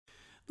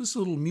This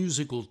little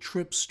musical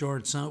trip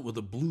starts out with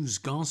a blues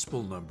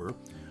gospel number,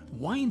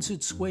 winds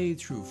its way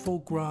through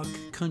folk rock,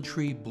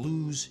 country,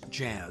 blues,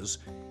 jazz,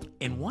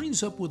 and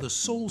winds up with a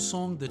soul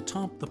song that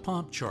topped the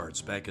pop charts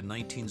back in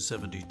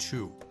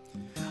 1972.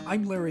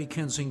 I'm Larry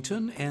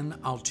Kensington, and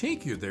I'll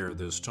take you there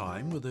this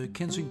time with a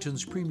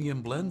Kensington's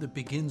premium blend that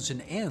begins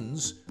and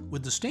ends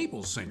with the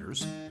Staple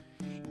Singers.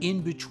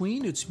 In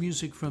between, it's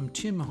music from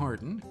Tim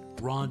Hardin,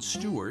 Rod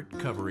Stewart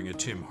covering a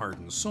Tim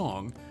Hardin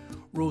song,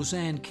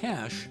 Rosanne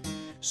Cash,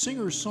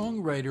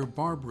 singer-songwriter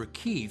Barbara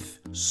Keith,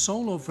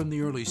 solo from the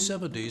early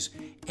 70s,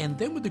 and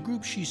then with the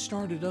group she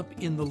started up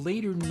in the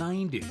later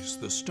 90s,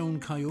 the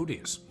Stone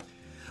Coyotes.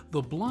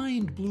 The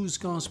blind blues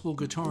gospel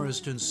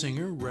guitarist and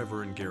singer,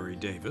 Reverend Gary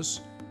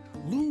Davis,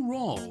 Lou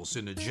Rawls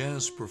in a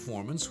jazz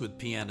performance with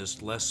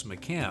pianist Les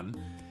McCann,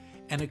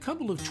 and a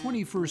couple of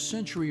 21st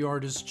century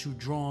artists who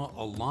draw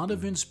a lot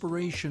of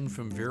inspiration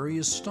from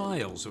various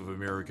styles of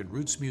American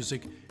roots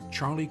music,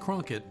 Charley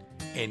Crockett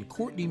and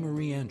Courtney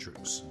Marie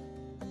Andrews.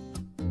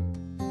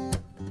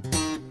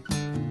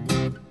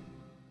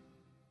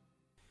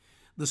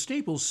 The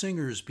Staple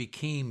Singers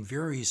became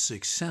very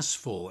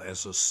successful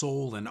as a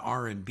soul and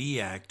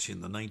R&B act in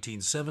the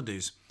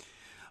 1970s,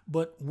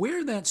 but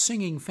where that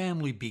singing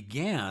family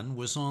began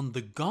was on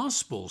the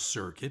gospel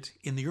circuit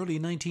in the early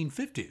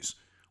 1950s,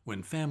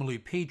 when family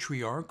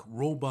patriarch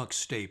Roebuck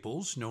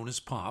Staples, known as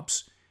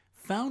Pops,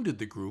 founded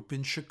the group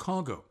in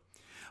Chicago.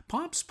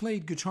 Pops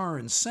played guitar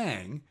and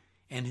sang,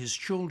 and his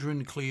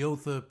children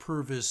Cleotha,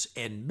 Purvis,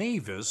 and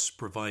Mavis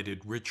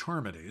provided rich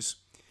harmonies.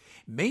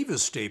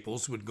 Mavis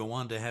Staples would go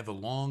on to have a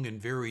long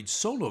and varied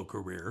solo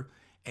career,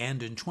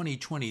 and in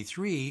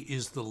 2023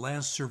 is the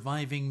last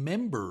surviving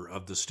member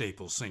of the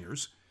Staple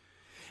Singers.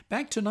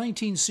 Back to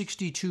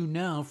 1962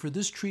 now for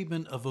this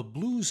treatment of a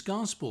blues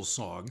gospel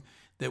song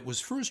that was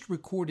first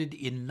recorded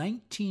in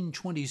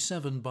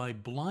 1927 by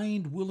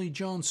blind Willie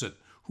Johnson,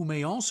 who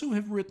may also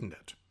have written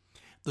it.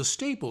 The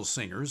Staple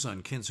Singers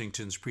on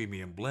Kensington's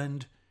Premium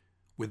Blend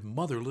with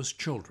Motherless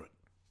Children.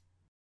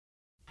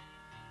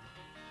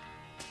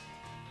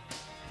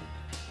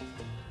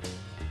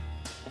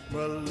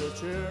 Well, the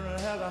children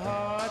have a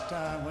hard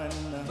time when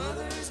the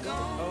mother's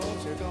gone. Oh,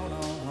 she's gone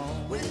on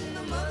home. When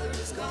the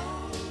mother's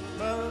gone.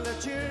 Well, the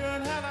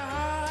children have a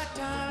hard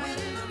time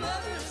when the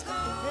mother's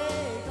gone.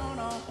 Hey, gone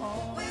on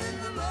home.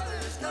 When the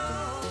mother's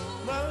gone.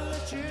 Well, the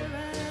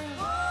children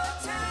hard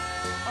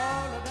time.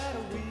 All of that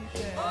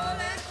weeping. All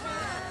that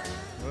crying.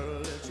 Well,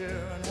 the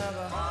children have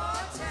a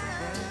hard time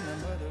when the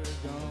mother's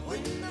gone.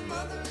 When the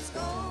mother's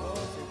gone.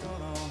 Oh, she's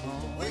gone on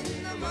home. When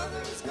the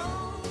mother's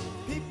gone.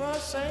 People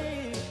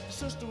say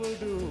sister will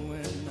do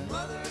when the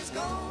mother's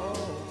gone. Oh,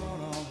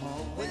 gone on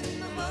home. When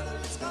the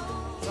mother's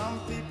gone. Some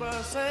people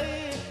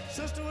say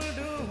sister will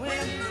do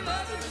when the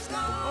mother's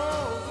gone.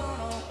 Oh, gone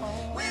on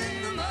home.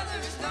 When the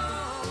mother's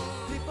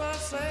gone. People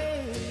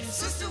say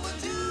sister will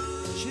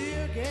do.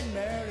 She'll get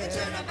married and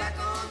turn her back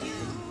on you.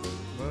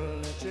 Well,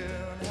 the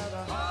children have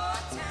a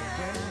hard time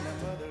when the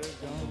mother's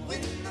gone.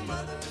 When the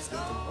mother's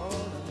gone.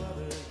 Oh, the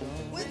mother's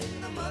gone. When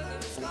the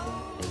mother's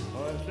gone.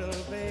 Oh,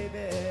 little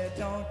baby,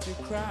 don't you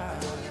cry. I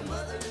know your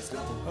mother is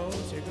gone. Oh,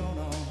 she's gone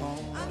on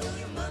home. I know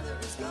your mother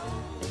is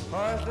gone.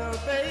 Oh, little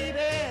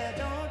baby,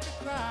 don't you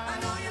cry. I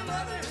know your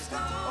mother is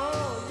gone.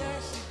 Oh,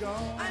 yes, she's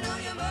gone. I know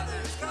your mother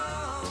is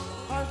gone.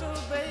 Oh,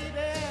 little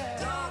baby,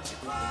 don't you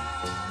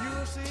cry.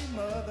 You'll see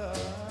mother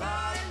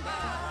by and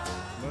by.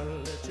 Well,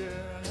 the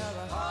children have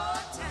a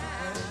hard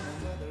time when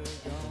the mother's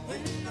gone.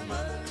 When the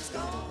mother is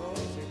gone. Oh,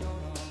 she's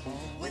gone on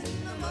home. When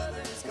the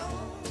mother is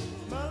gone.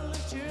 Well, the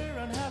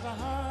children have a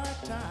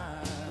hard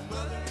time. The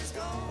mother is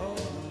gone. Oh,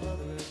 the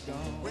mother is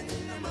gone. When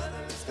the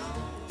mother is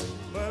gone.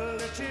 Well,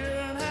 the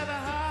children have a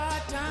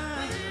hard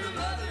time. When the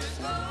mother is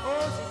gone.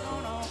 Oh, she's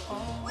gone on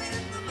home. When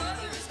the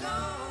mother is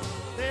gone.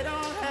 They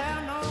don't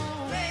have no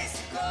place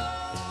to go.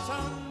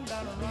 Some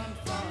gotta run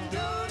from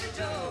door to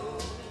door.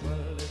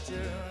 Well, the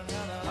children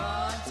have a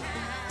hard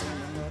time. When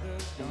the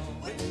mother's gone.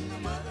 When the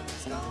mother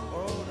is gone.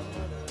 Oh, the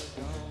mother's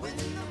gone. When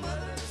the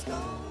mother is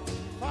gone.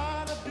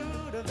 Father, do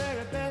the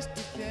very best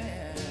you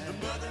can. The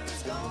mother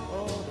is gone.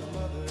 Oh, the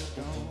mother's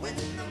gone. When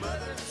the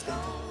mother is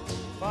gone.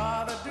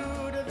 Father, do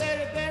the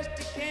very best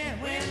you can.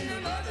 When the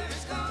mother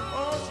is gone.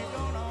 Oh, she's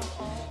gone on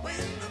home. When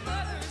the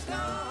mother is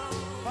gone.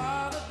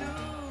 Father, do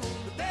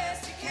the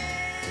best you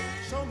can.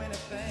 So many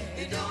things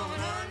you don't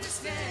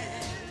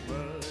understand.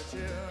 Well, the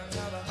children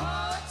have a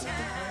hard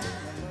time.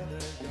 When the mother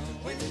is gone.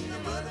 When the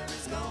mother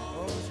is gone.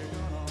 Oh, she's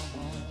gone on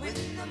home. When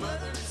the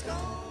mother is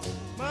gone.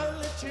 Well,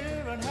 the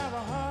children have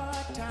a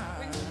hard time.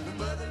 When the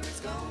mother is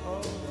gone.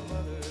 Oh, the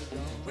mother is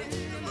gone. When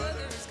the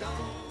mother is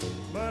gone.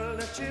 Well,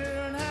 the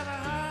children have a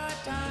hard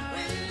time.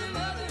 When the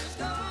mother is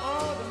gone.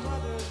 Oh, the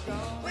mother is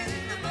gone. When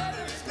the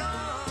mother is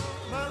gone.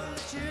 Well,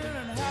 the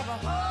children have a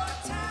hard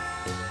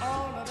time.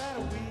 All of that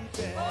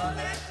weeping. All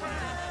that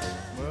crying.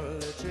 Well,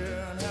 the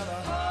children have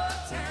a hard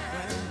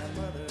time. When the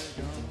mother is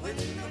gone. When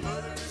the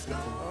mother is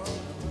gone. Oh,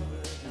 the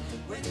mother is gone.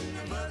 When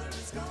the mother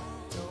is gone.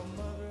 Your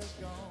mother is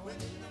gone. When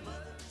the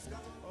mother is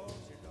gone. Oh,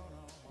 she's gone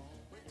on home.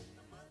 When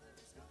the mother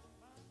is gone.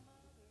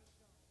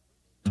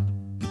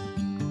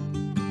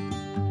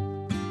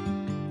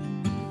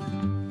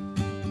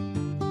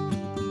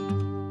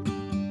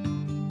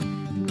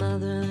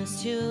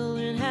 Motherless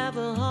children have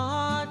a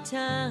hard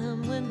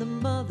time when the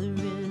mother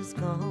is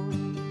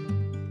gone.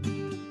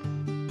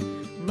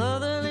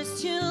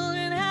 Motherless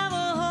children have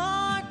a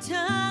hard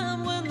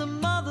time when the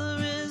mother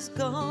is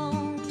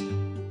gone.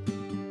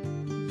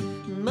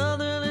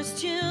 Motherless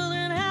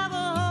children have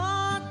a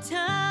hard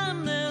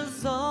time.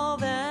 There's all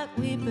that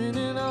weeping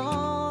and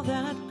all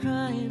that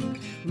crying.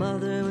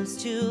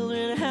 Motherless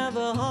children have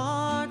a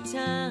hard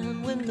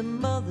time when the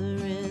mother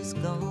is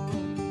gone.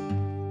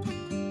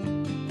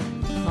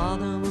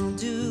 Father will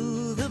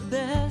do the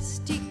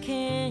best he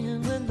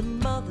can when the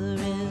mother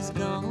is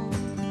gone.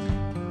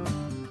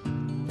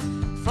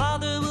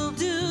 Father will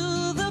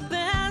do the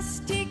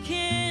best he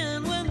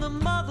can when the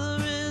mother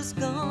is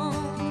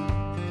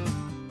gone.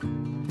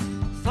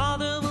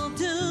 Father will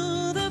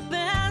do the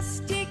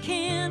best he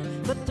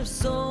can, but there's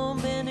so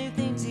many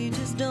things he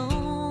just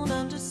don't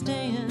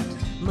understand.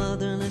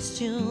 Motherless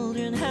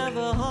children have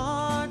a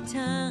hard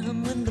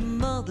time when the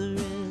mother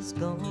is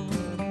gone.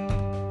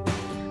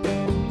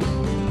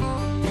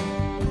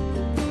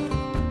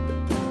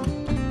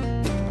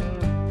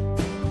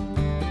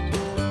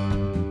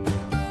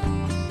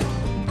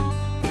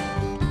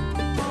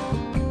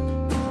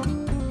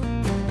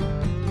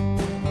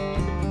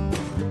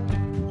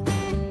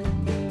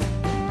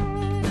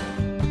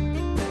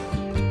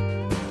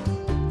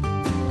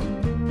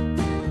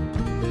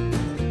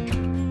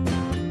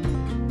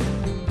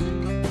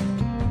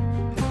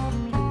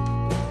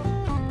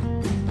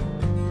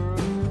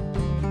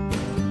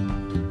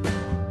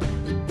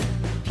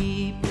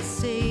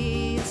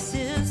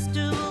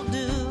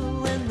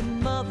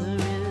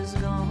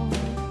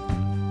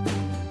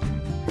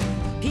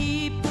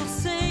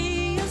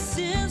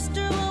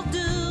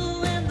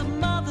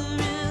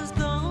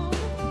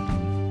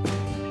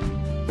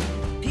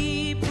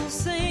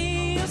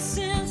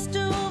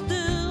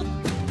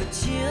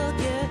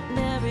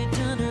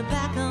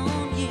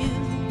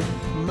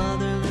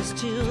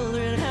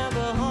 Children have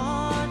a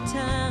hard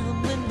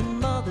time when the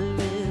mother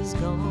is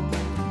gone.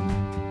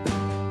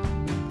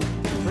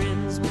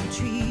 Friends will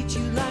treat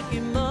you like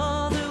your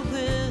mother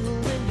will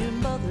when your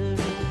mother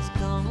is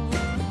gone.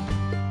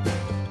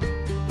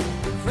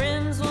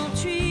 Friends will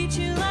treat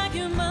you like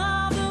your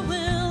mother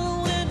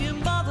will when your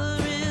mother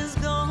is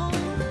gone.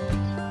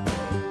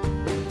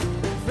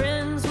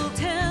 Friends will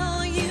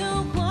tell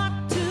you what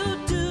to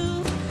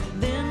do,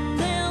 then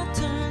they'll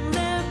turn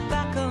their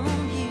back on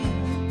you.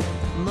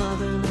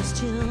 Motherless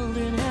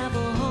children have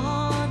a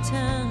hard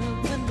time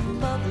when the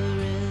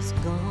mother is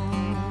gone.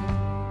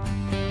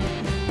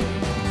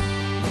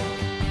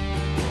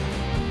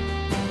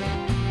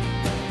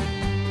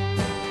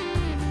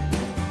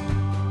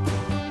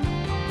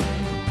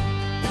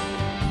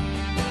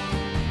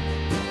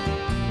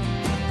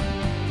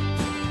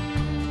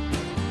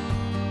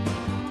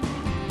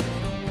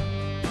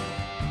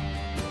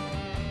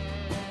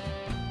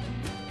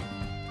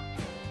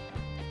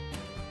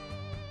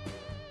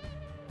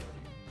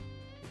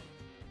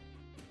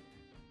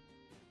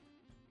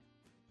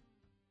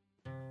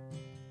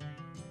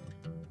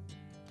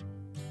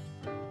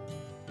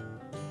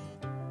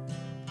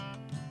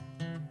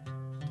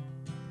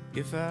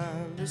 If I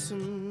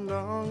listened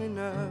long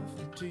enough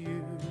to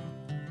you,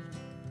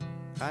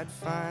 I'd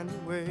find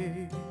a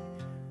way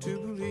to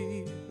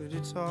believe that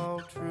it's all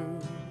true.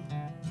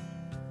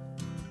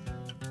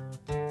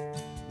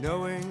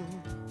 Knowing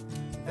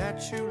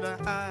that you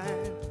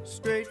lied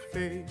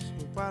straight-faced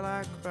while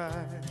I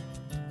cried,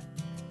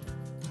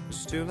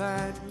 still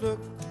I'd look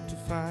to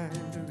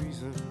find a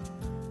reason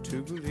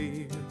to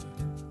believe.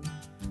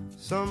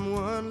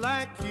 Someone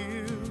like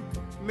you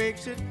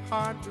makes it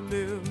hard to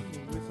live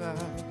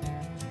without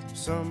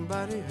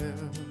somebody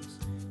else.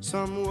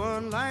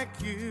 Someone like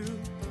you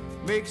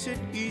makes it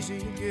easy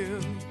to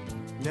give.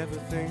 Never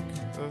think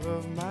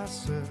of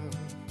myself.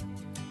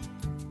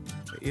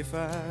 If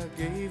I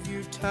gave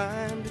you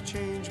time to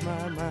change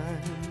my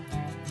mind,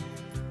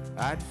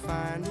 I'd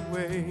find a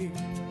way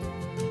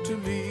to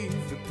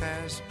leave the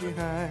past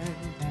behind.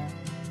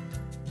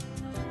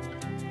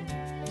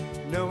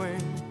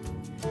 Knowing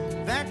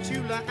that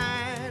you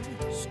lied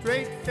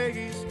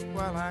straight-faced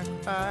while I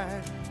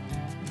cried,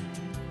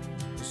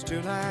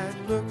 still I'd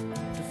look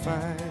to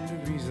find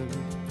a reason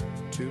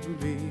to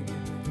believe.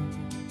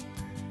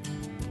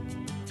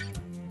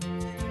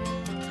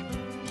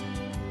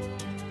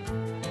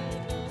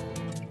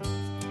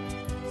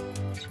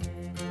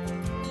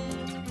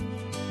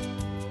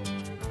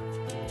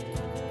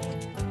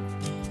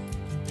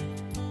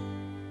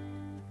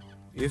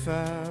 If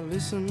I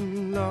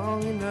listened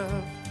long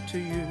enough to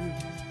you,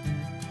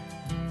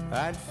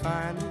 I'd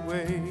find a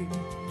way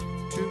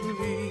to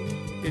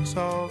believe it's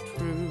all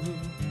true.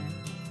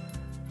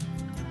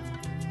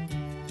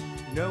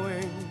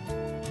 Knowing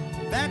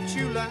that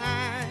you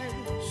lied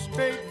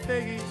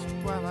straight-faced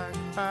while I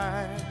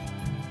cried,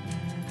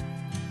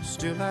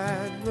 still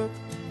I'd look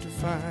to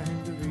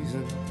find a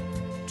reason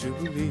to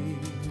believe.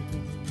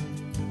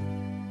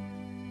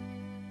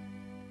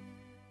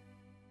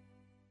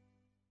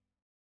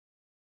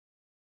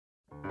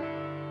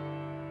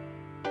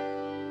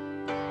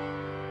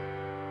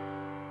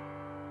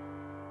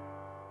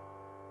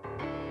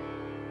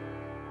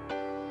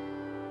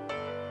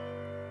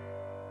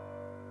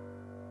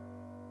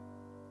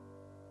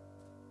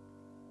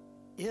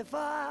 If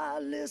I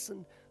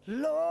listen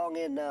long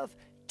enough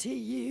to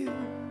you,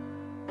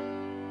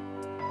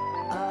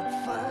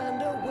 I'd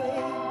find a way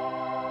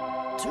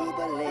to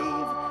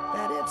believe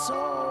that it's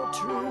all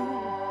true.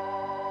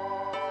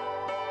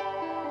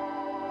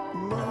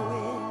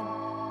 Knowing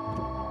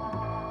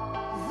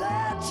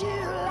that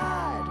you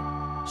lied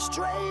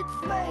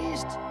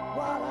straight-faced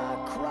while I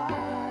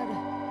cried,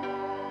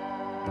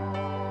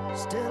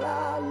 still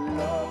I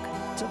look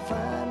to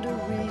find a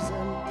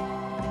reason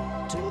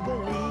to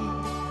believe.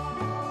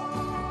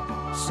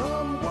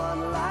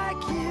 Someone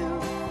like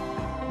you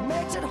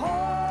makes it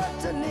hard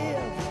to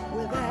live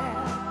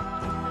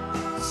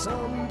without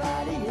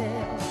somebody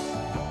else.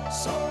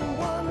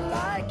 Someone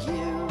like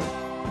you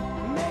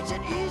makes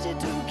it easy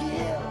to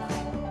give.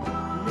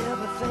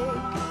 Never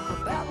think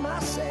about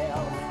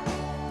myself.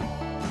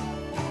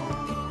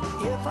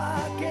 If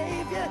I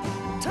gave you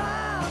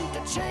time to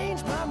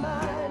change my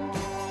mind,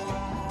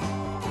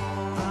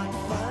 I'd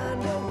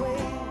find a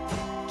way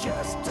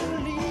just to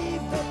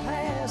leave the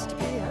past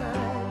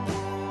behind.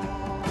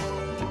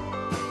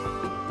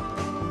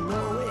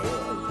 Knowing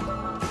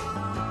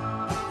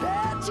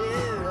that you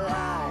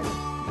lied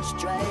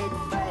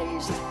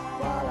straight-faced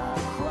while I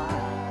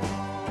cried,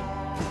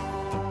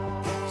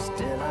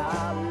 still I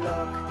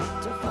look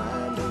to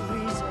find a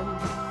reason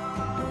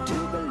to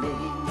believe.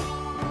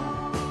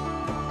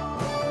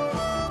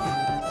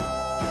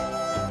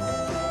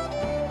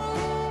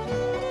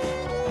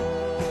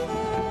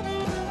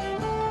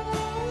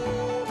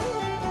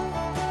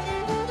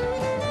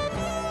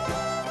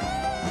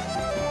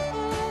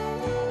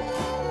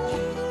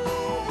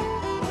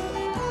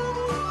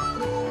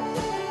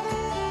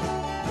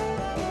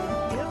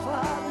 If I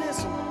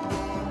listen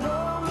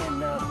long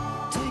enough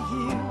to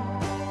you,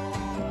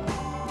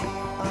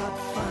 I'd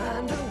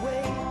find a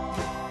way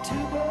to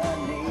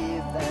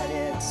believe that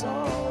it's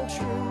all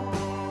true.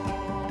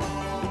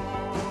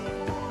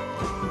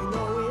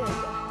 Knowing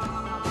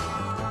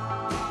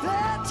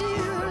that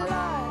you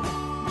lied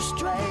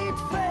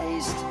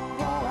straight-faced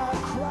while I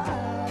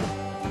cried,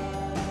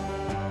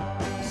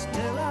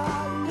 still I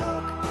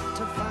look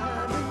to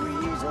find a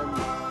reason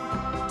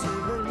to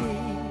believe.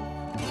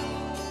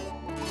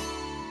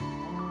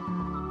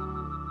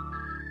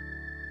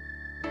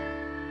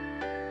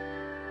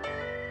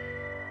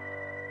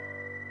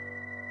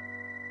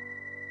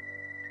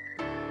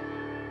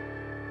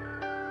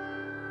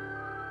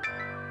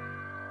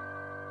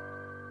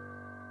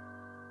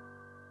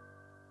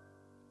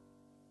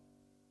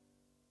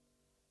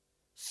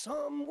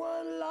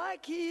 Someone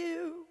like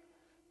you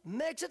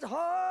makes it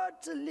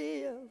hard to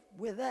live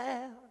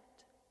without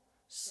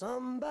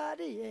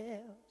somebody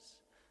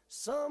else.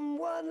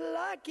 Someone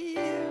like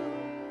you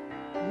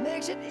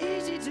makes it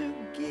easy to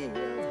give.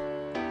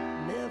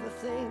 Never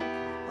think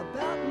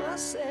about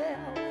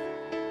myself.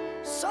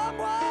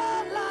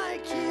 Someone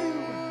like you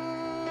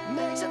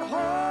makes it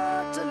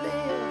hard to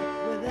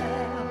live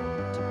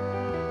without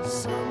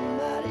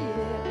somebody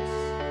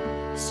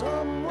else.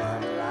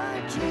 Someone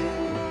like you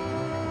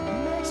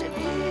makes it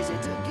easy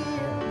to give.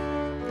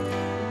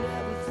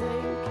 Never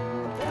think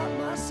about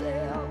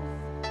myself.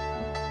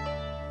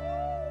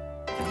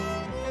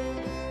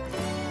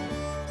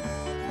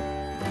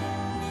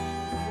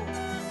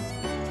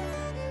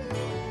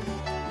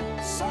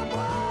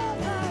 Someone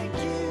like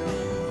you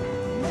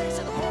makes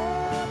it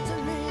hard to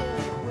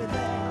live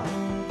without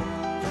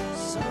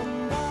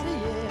somebody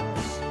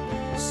else.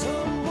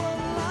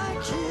 Someone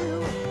like you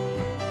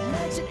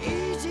makes it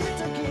easy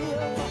to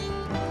give.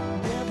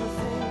 Never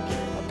think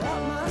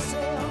about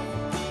myself.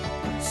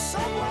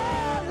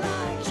 Someone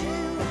like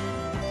you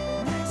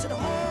makes it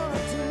hard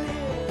to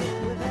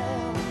live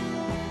without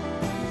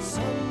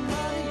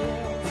somebody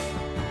else.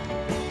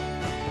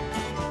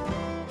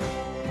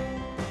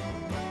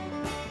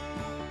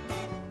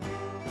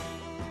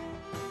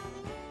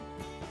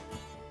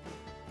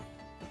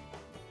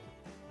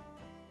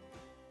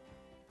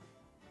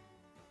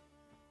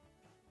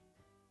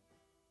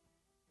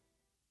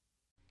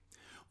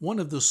 One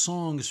of the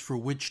songs for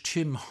which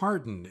Tim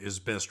Hardin is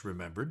best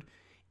remembered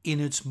in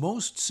its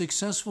most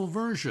successful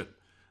version,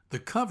 the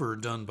cover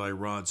done by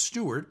Rod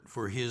Stewart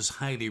for his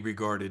highly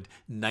regarded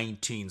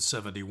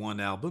 1971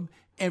 album,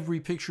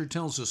 Every Picture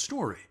Tells a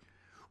Story,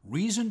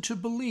 Reason to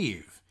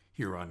Believe,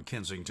 here on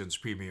Kensington's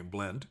Premium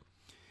Blend.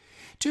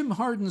 Tim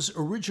Hardin's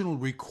original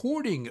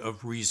recording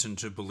of Reason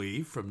to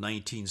Believe from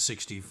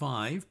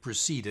 1965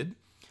 preceded,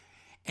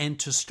 and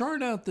to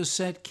start out the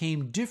set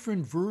came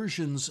different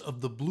versions of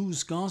the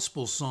blues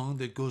gospel song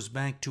that goes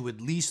back to at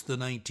least the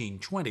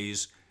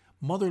 1920s,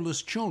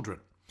 Motherless Children,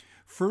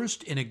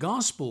 first in a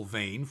gospel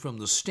vein from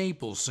the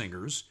Staple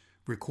Singers,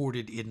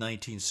 recorded in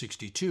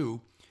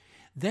 1962,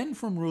 then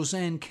from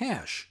Rosanne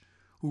Cash,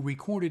 who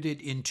recorded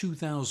it in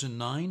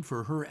 2009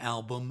 for her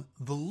album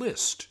The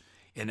List,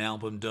 an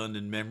album done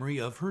in memory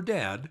of her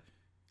dad,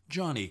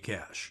 Johnny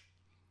Cash.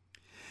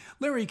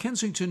 Larry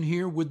Kensington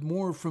here with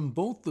more from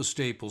both the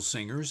Staple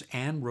Singers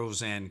and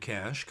Rosanne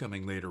Cash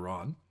coming later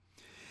on.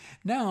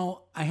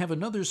 Now I have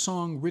another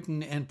song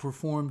written and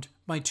performed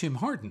by Tim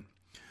Hardin,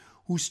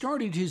 who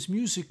started his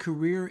music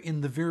career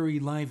in the very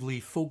lively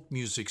folk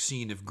music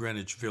scene of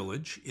Greenwich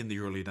Village in the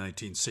early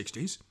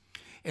 1960s,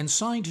 and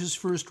signed his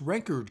first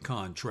record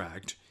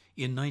contract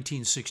in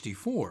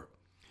 1964.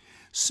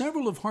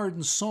 Several of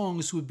Hardin's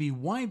songs would be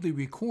widely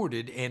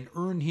recorded and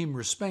earn him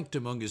respect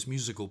among his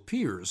musical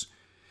peers,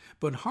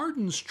 but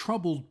Hardin's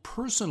troubled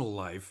personal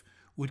life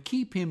would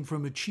keep him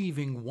from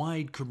achieving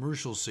wide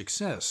commercial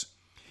success.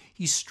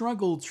 He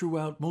struggled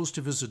throughout most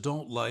of his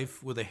adult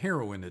life with a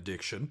heroin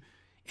addiction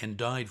and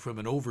died from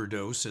an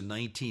overdose in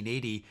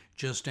 1980,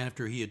 just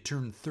after he had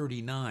turned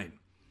 39.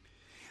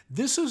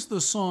 This is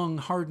the song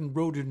Hardin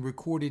wrote and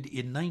recorded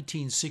in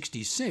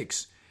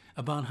 1966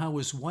 about how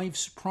his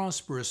wife's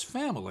prosperous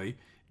family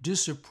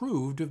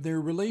disapproved of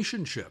their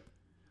relationship.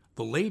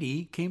 The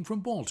lady came from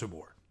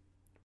Baltimore.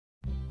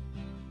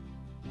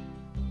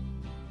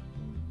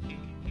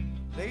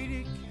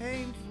 Lady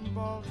came from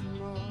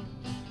Baltimore,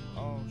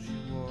 all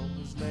she wore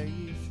was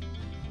lace.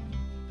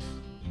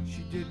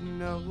 She didn't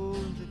know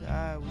that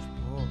I was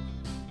poor,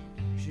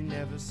 she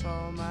never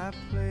saw my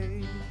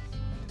place.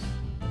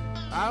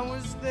 I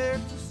was there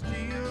to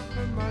steal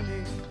her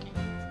money,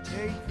 to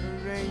take her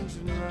reins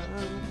and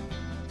run.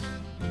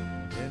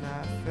 Then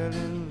I fell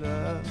in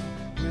love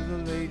with a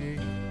lady,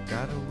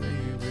 got away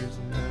with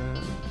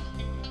none.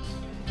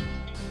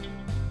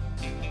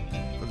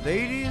 The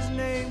lady's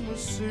name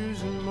was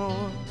Susan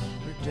Moore,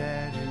 her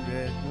daddy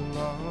read the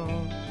law.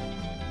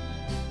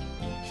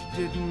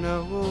 She didn't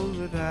know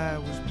that I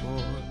was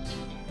poor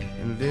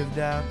and lived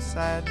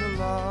outside the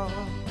law.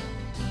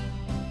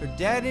 Her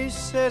daddy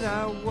said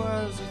I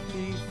was a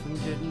thief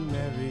and didn't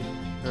marry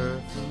her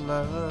for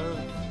love.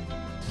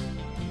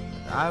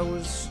 But I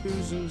was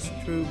Susan's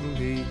true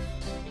belief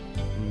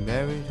and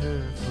married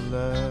her for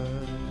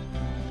love.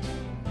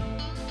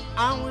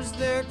 I was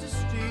there to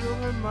steal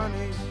her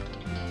money,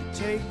 to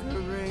take her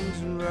rings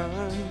and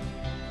run.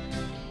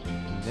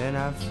 And then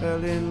I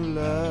fell in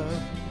love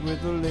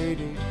with a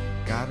lady,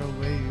 got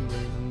away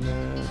with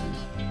none.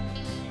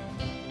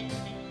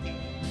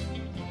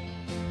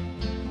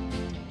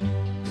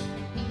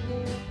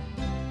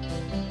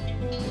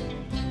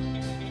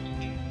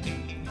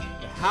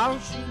 The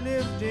house she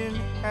lived in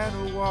had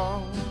a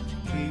wall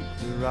to keep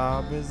the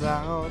robbers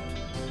out.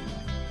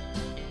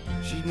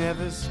 She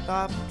never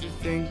stopped to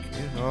think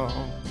at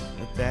all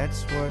that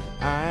that's what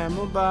I'm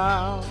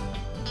about.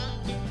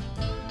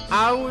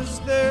 I was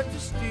there to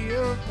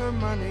steal her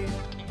money,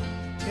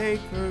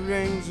 take her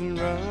rings and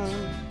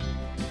run.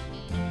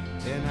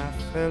 Then I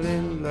fell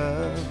in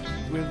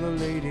love with a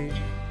lady,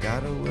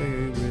 got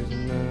away with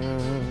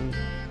none.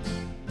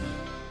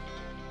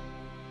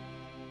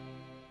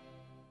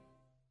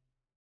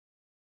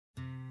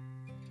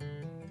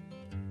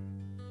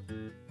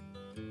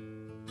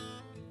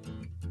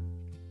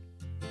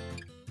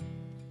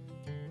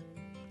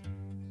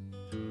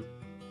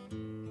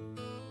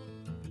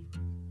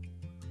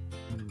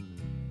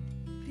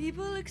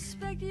 People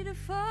expect you to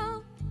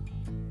fall,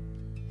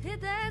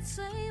 hit that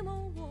same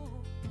old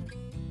wall.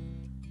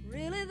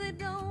 Really, they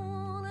don't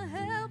want to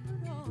help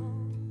at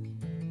all.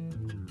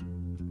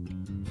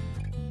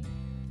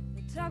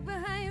 They talk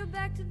behind your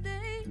back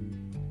today,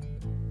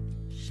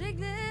 shake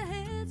their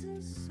heads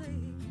and say,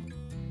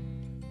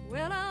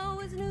 well, I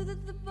always knew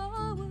that the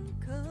ball would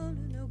come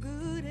to no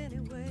good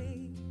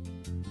anyway.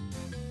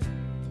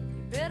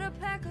 You better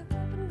pack up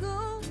and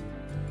go,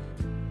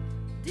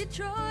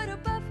 Detroit or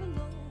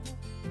Buffalo.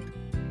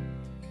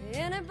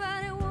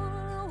 Anybody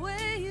wanna know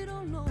where you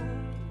don't know,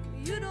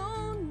 you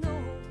don't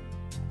know.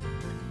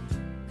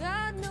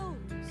 God knows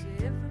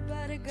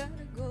everybody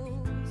gotta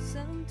go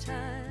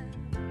sometime.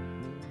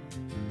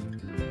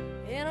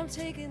 And I'm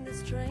taking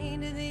this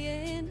train to the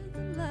end of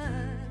the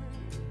line,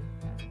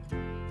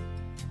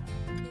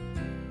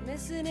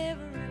 missing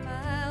every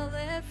mile,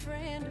 that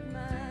friend of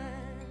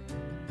mine.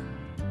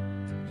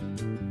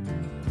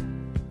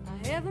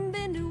 I haven't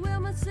been to well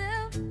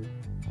myself,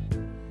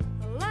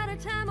 a lot of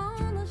time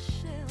on the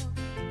shelf,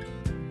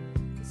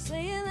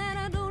 saying that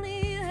I don't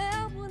need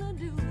help when I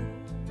do.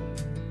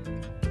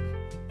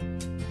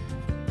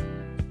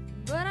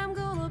 But I'm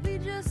gonna be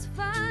just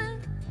fine,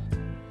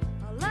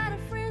 a lot of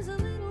friends, a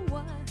little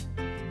wine.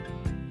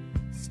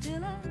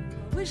 Still I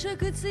wish I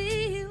could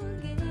see you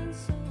again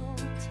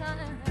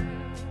sometime.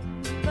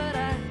 But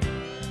I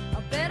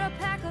better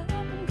pack up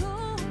and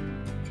go,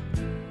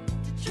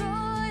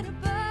 Detroit or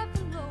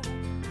Buffalo.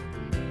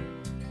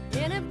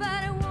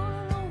 Anybody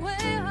wanna know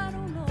where? I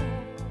don't know,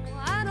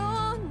 I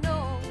don't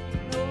know,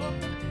 no.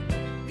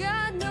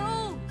 God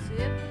knows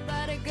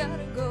everybody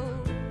gotta go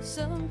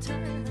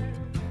sometime.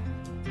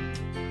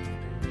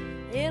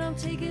 And I'm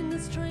taking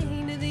this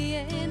train to the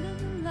end of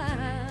the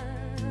line,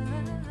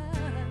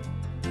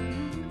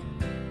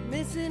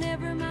 missing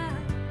every mile,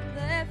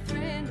 that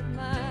friend of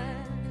mine.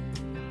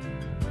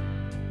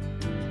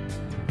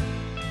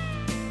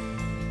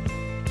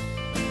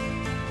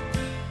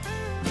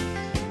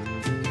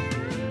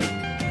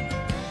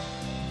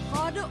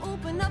 Hard to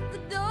open up the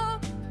door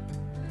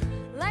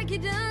like you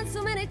done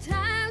so many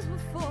times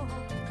before.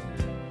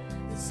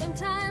 And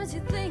sometimes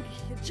you think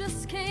you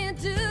just can't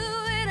do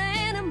it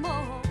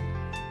anymore.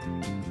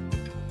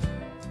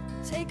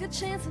 Take a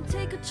chance and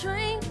take a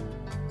train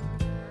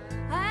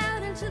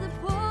out into the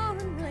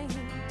pouring rain.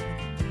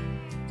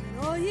 And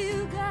all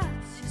you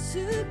got's your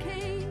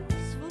suitcase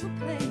full of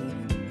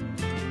pain.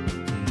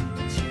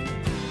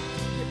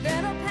 You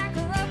better pack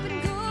her up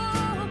and go.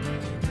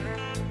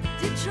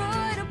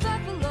 Detroit or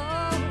Buffalo.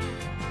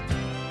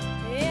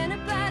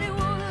 Anybody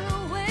wanna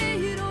know where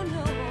you don't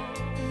know?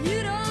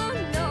 You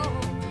don't know.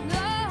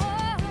 No,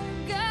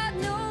 God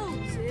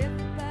knows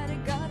everybody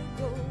gotta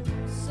go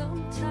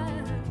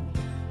sometime.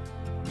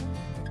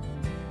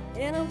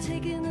 And I'm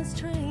taking this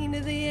train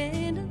to the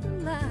end of the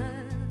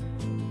line.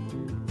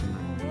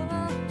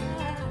 Oh,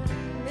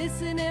 I'm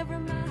missing every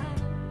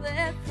mile,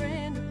 that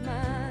friend of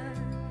mine.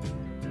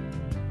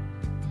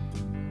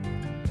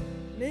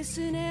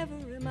 Missing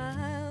every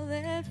mile,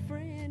 that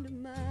friend of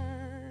mine.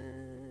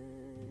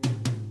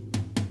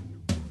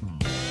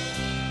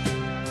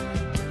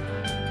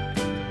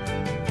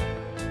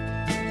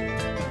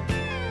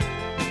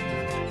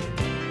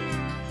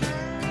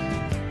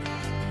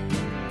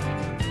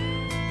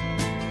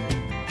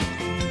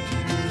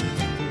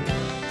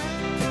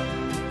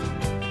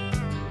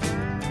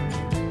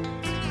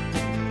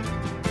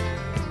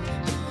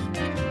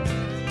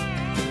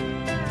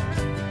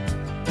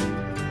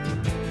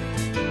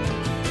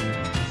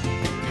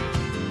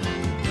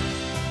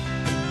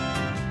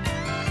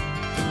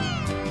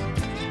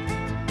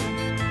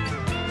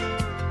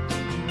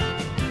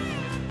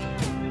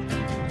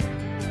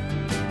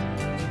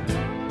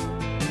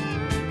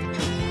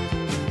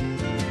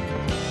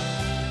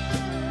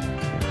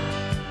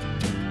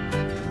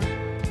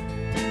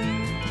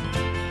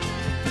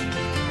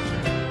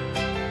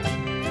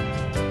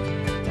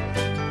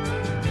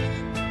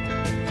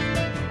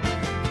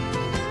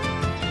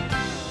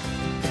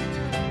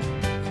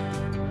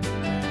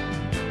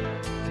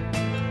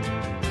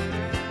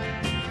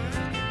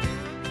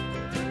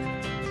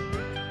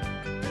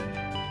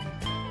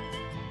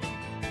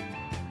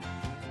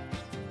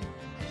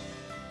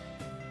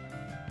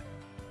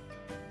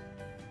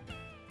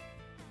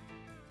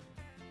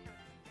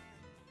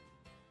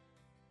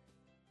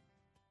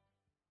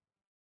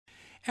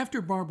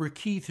 After Barbara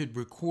Keith had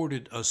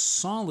recorded a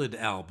solid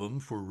album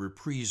for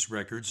Reprise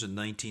Records in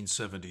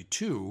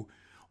 1972,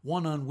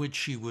 one on which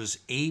she was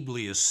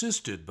ably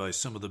assisted by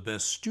some of the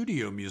best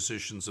studio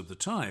musicians of the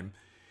time,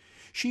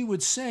 she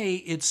would say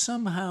it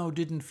somehow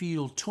didn't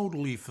feel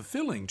totally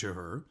fulfilling to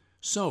her,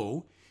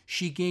 so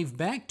she gave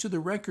back to the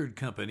record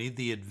company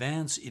the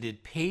advance it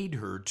had paid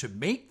her to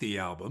make the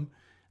album,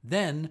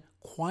 then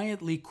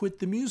quietly quit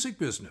the music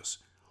business,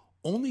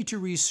 only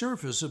to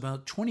resurface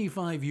about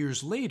 25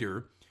 years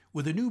later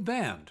with a new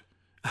band.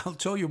 I'll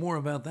tell you more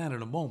about that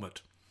in a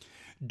moment.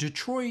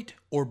 Detroit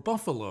or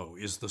Buffalo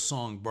is the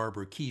song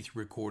Barbara Keith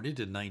recorded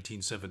in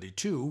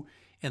 1972,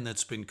 and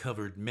that's been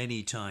covered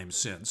many times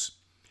since.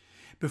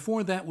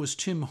 Before that was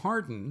Tim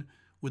Hardin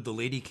with The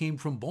Lady Came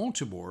from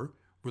Baltimore,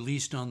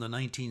 released on the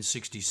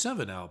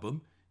 1967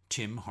 album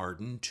Tim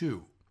Hardin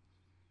 2.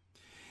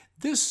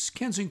 This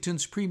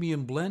Kensington's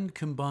Premium Blend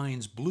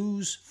combines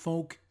blues,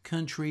 folk,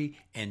 country,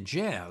 and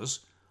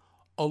jazz,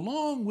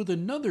 along with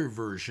another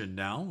version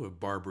now of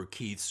Barbara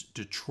Keith's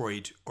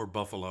Detroit or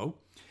Buffalo,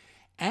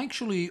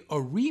 actually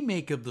a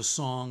remake of the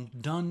song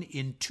done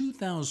in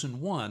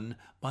 2001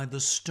 by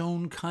the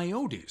Stone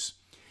Coyotes.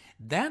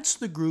 That's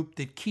the group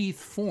that Keith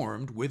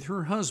formed with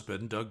her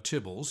husband, Doug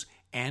Tibbles,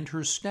 and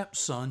her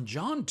stepson,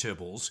 John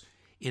Tibbles,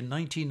 in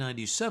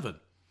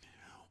 1997.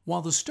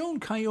 While the Stone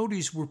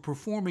Coyotes were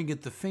performing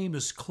at the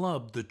famous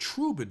club The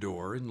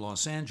Troubadour in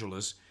Los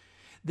Angeles,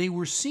 they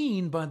were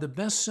seen by the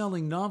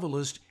best-selling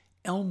novelist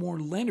Elmore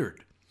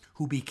Leonard,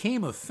 who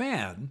became a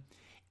fan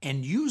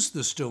and used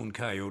the Stone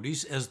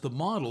Coyotes as the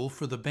model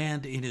for the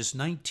band in his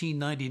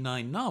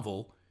 1999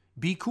 novel,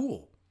 Be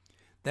Cool.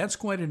 That's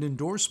quite an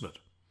endorsement.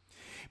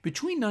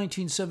 Between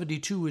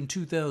 1972 and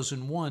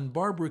 2001,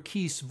 Barbara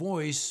Keith's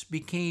voice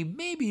became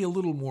maybe a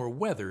little more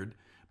weathered,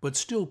 but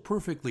still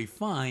perfectly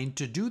fine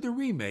to do the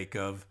remake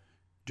of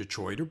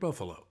Detroit or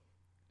Buffalo.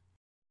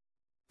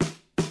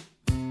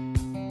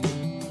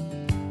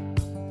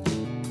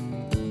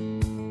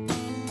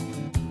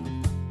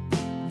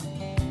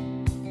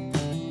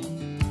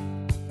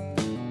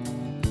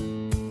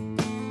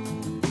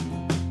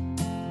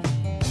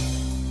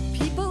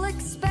 People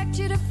expect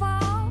you to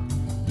fall,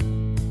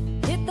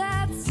 hit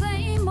that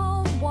same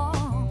old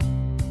wall.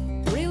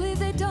 Really,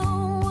 they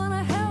don't want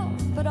to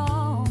help at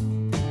all.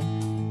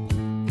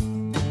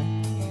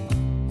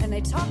 And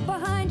they talk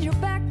behind your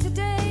back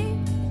today,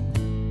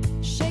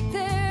 shake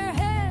their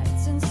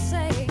heads and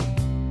say,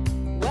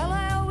 well,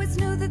 I always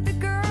knew that the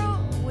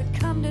girl would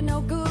come to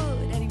no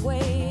good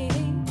anyway.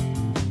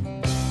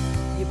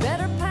 You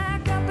better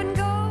pack up and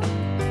go,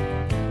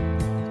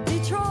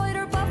 Detroit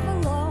or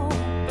Buffalo.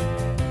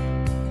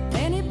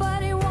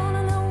 Anybody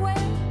wanna know where?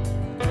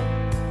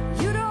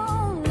 You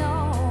don't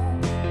know.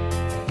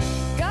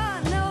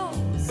 God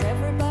knows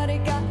everybody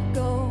gotta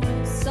go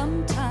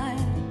sometime.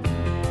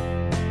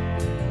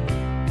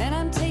 And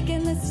I'm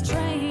taking this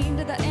train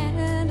to the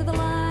end of the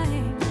line.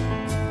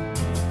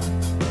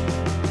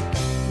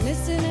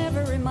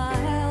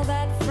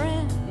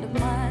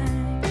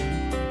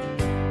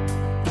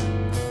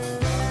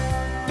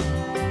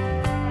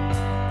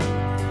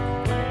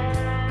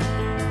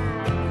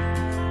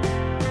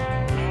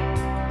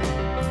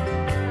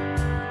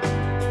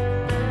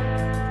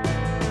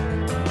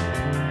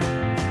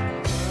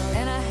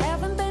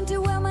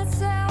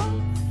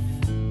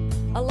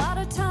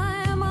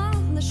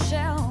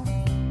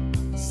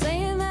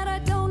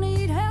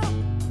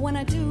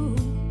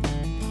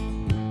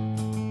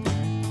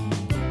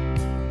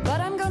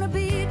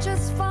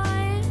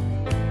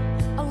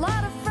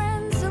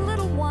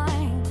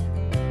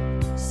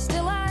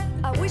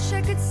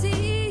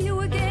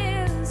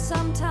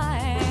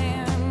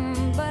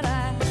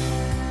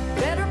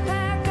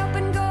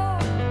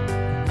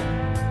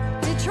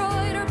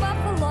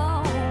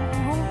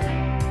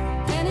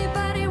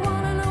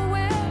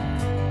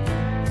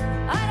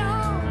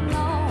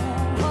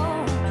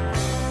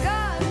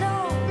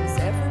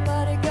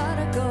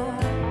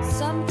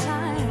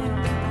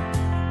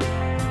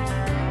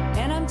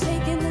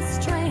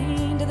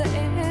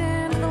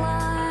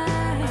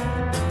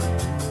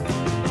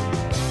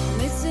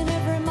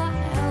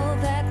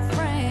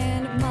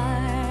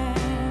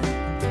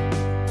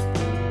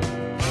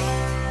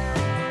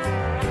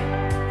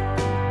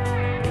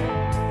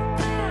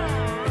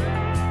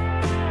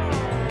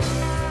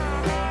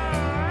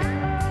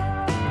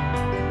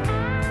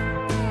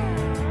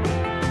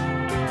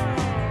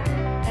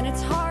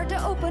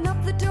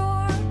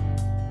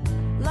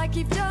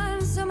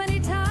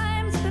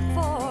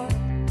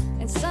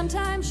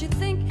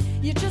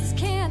 you just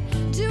can't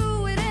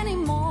do it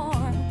anymore.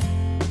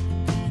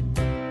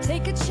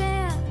 Take a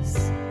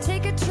chance,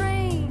 take a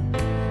train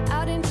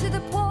out into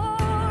the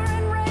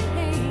pouring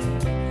rain,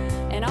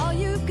 and all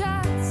you've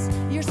got's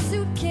your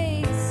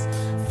suitcase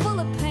full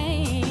of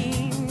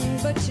pain.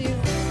 But you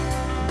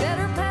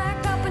better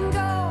pack up and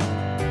go,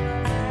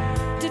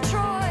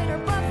 Detroit or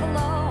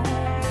Buffalo.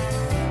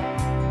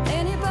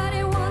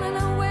 Anybody wanna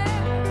know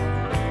where?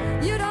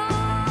 You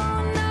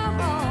don't know.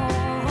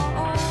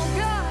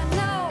 God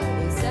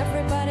knows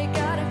everybody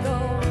gotta go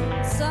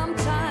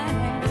sometime.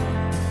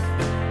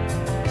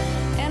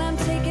 And I'm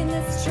taking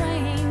this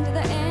train to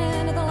the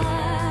end of the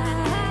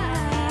line,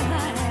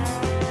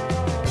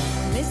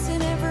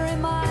 missing every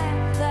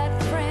mile, that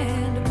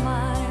friend of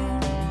mine.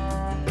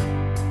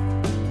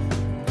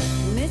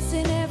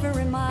 Missing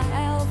every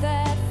mile,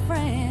 that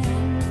friend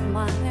of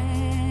mine.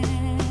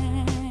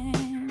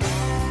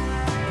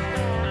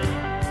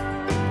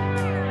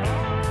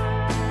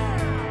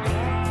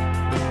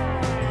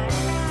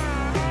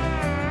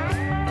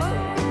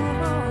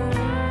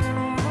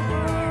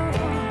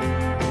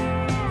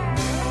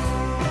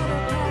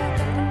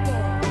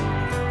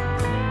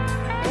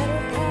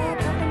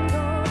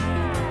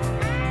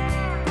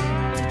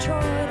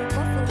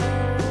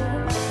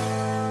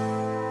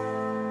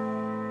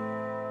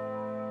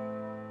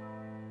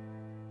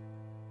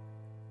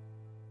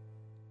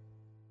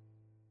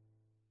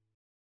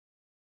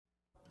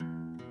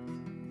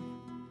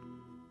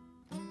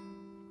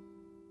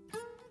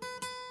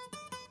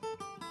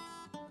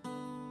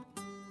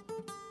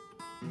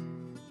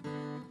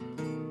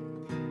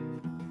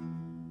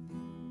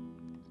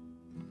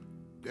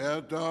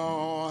 Death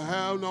don't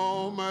have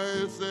no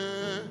mercy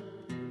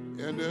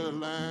in this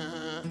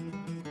land.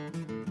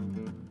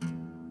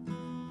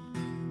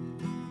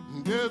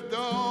 Death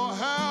don't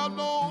have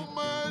no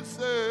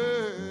mercy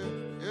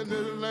in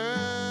this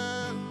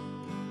land.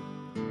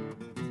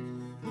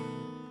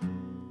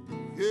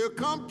 He'll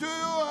come to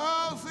your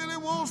house and he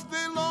won't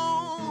stay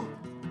long.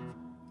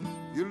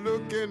 You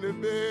look in the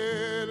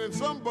bed and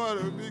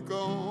somebody be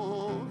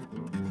gone.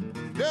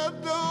 Death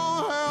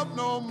don't have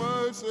no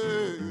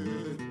mercy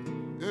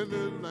in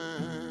this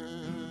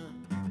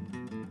land.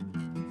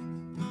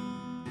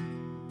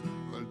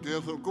 Well,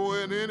 death will go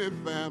in any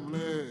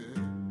family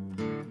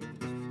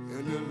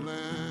in this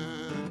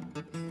land.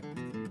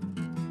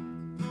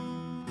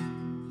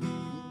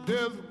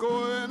 Death will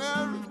go in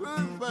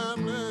every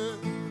family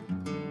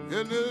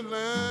in this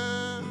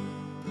land.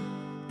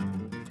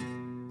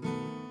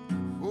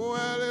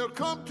 Well, they'll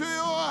come to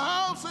your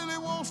house and they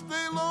won't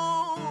stay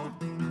long.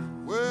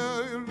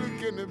 Well, you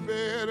look in the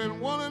bed and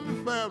one in the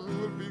family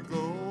will be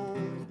gone.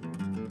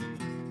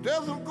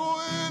 Death will go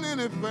in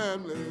any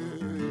family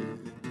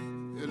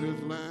in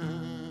this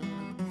land.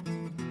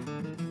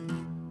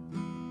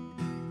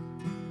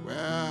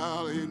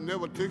 Well, he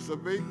never takes a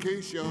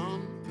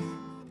vacation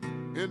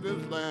in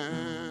this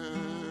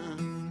land.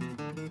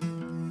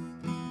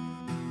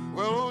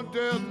 Well, oh,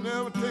 death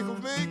never take a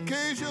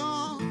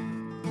vacation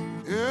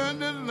in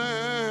this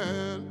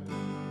land.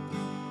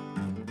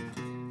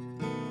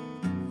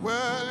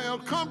 Well, he'll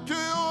come to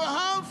your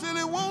house and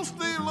he won't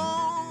stay long.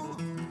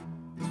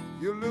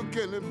 You look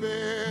in the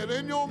bed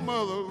and your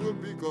mother will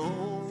be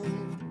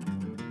gone.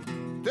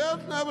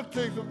 Death never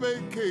takes a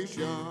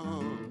vacation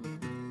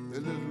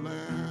in this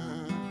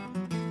land.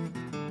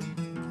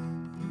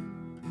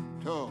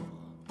 Talk.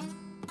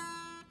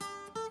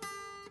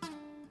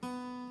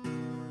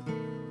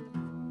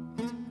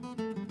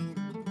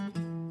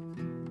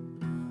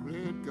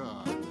 Great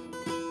God.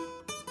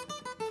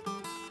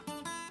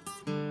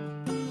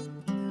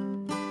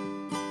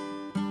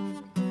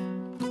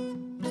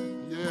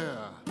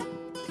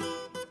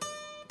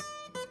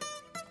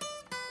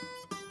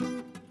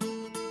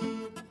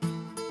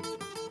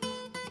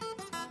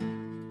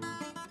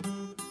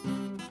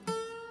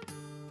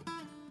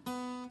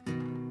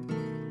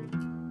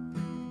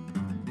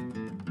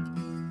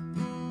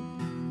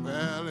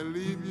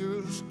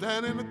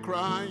 Standing and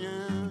crying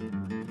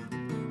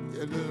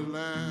in this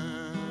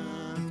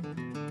land.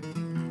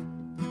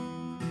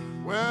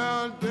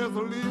 Well, death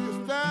will leave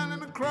you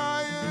standing and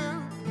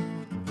crying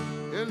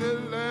in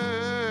this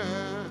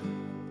land.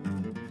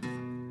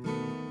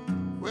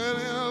 Well,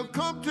 he'll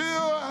come to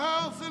your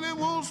house and it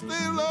won't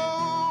stay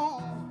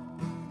long.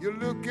 You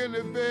look in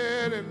the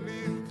bed and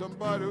leave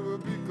somebody will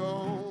be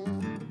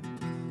gone.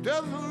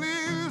 Death will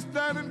leave you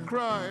standing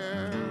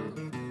crying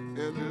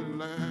in this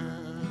land.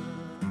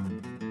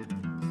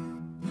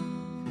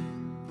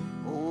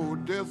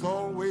 Death's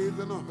always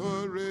in a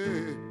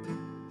hurry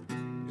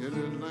in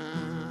this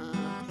land.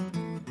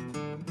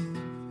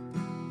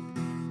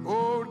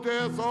 Oh,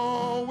 death's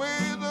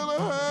always in a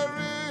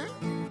hurry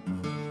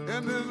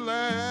in this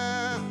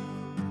land.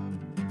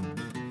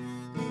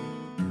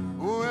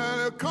 Well,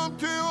 he'll come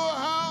to your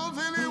house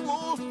and he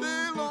won't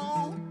stay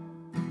long.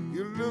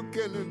 You look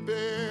in the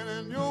bed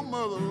and your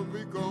mother will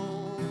be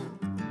gone.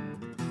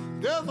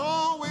 Death's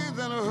always in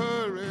a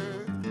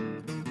hurry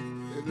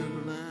in this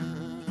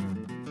land.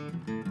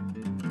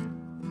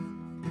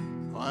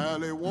 Well,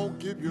 they won't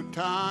give you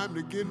time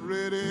to get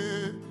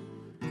ready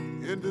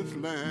in this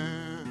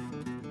land.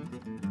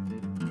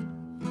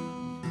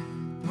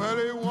 Well,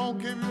 they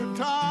won't give you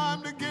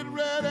time to get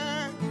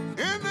ready in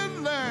this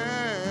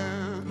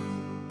land.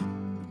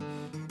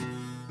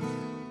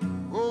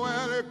 Oh,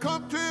 and they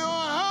come to your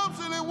house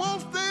and they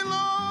won't stay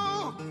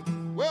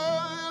long.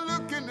 Well, you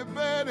look in the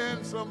bed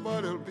and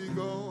somebody'll be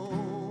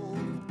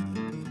gone.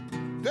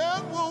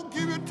 That won't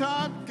give you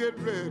time to get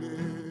ready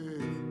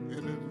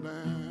in this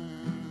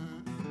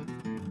land.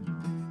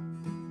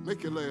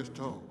 Make your last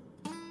talk.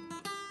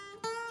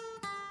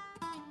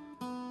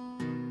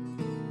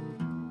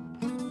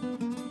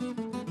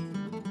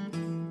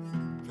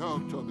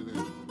 Talk to me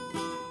then.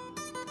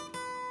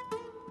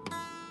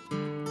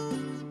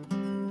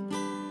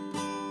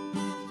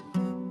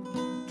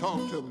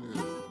 Talk to me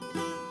then.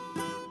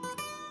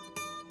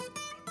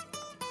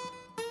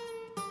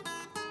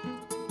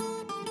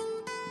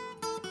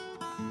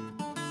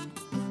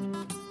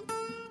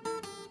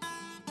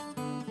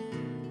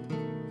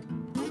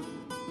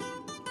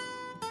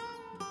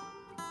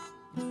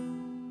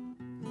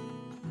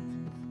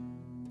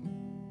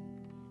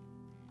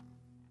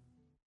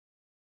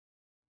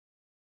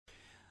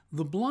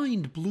 The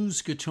blind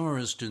blues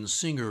guitarist and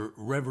singer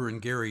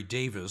Reverend Gary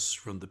Davis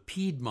from the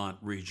Piedmont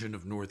region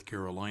of North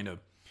Carolina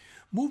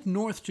moved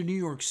north to New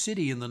York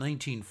City in the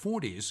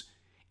 1940s,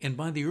 and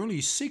by the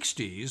early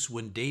 60s,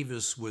 when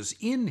Davis was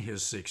in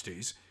his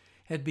 60s,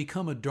 had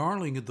become a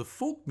darling of the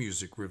folk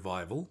music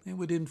revival and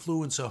would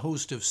influence a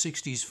host of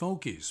 60s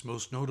folkies,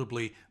 most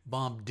notably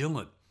Bob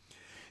Dylan.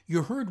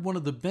 You heard one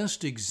of the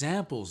best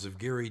examples of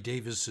Gary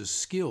Davis's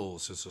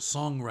skills as a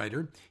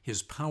songwriter,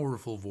 his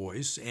powerful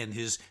voice, and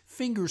his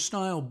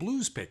finger-style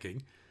blues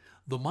picking,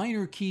 the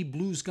minor key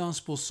blues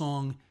gospel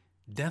song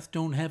Death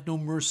Don't Have No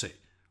Mercy,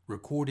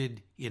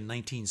 recorded in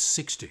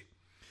 1960.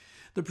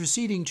 The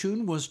preceding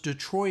tune was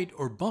Detroit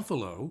or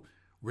Buffalo,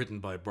 written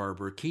by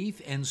Barbara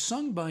Keith and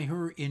sung by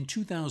her in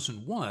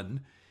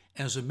 2001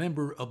 as a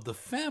member of the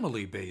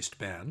family-based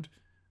band,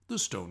 the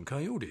Stone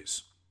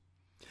Coyotes.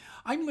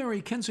 I'm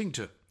Larry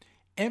Kensington.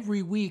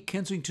 Every week,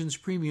 Kensington's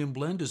Premium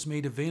Blend is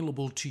made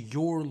available to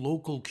your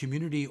local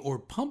community or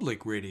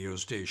public radio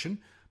station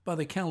by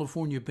the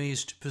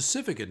California-based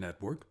Pacifica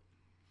Network.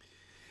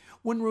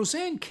 When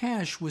Rosanne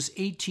Cash was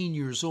 18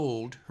 years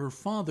old, her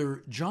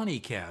father, Johnny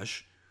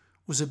Cash,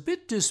 was a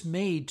bit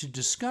dismayed to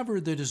discover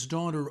that his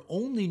daughter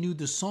only knew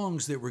the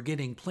songs that were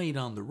getting played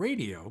on the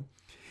radio,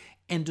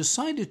 and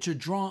decided to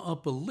draw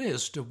up a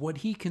list of what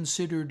he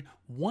considered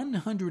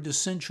 100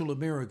 essential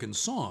American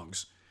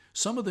songs,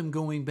 some of them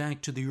going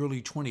back to the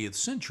early 20th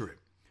century.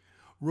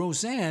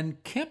 Rosanne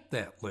kept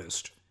that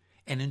list,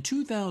 and in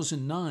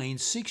 2009,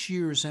 6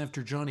 years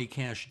after Johnny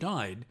Cash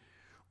died,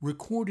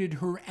 recorded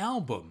her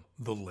album,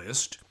 The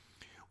List,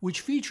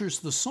 which features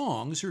the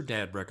songs her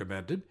dad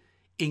recommended,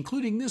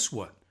 including this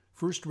one,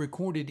 first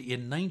recorded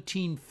in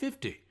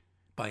 1950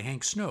 by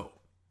Hank Snow.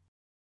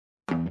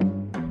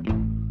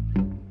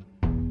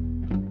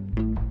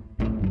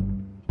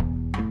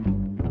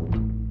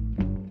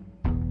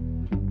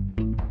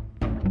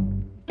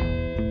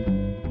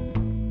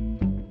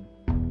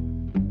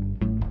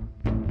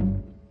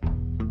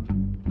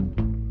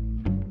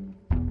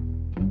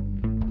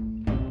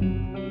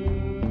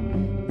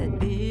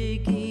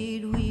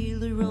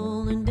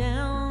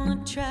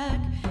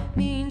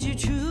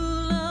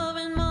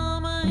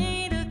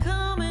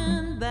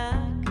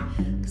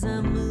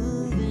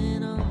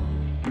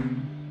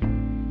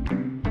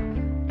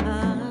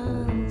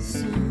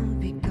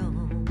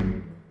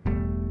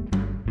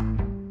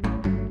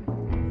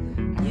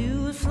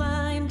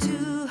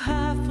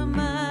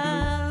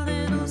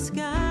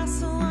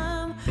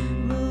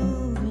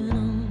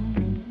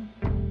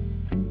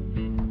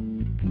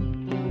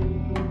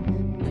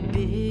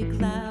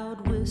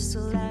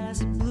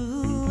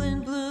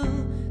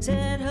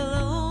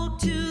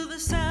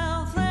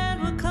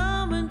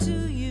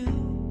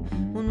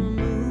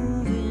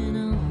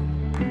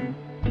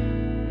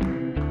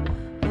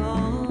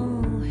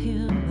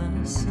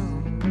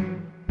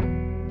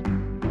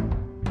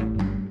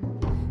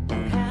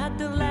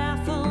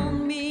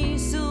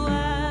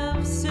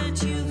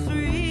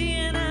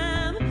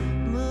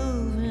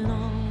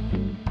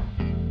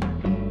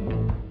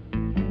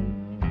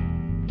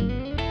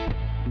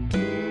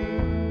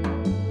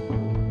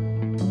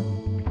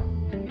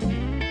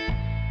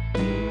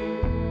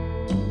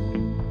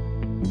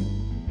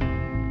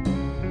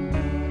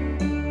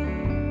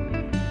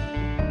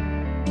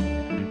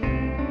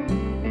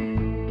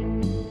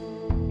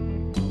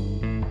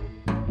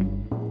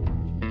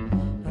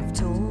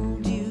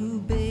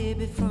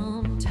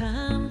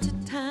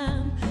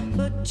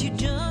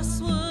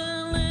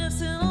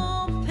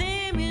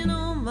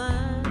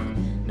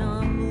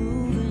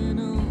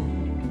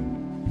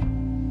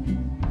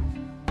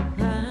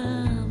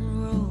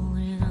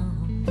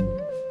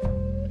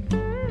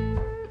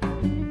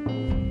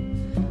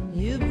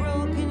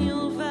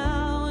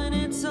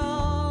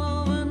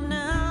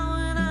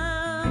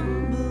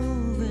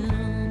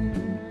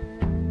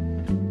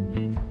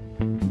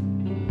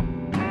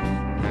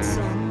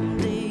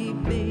 Someday,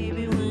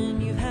 baby,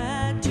 when you've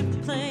had your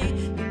play,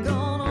 you're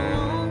gonna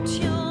want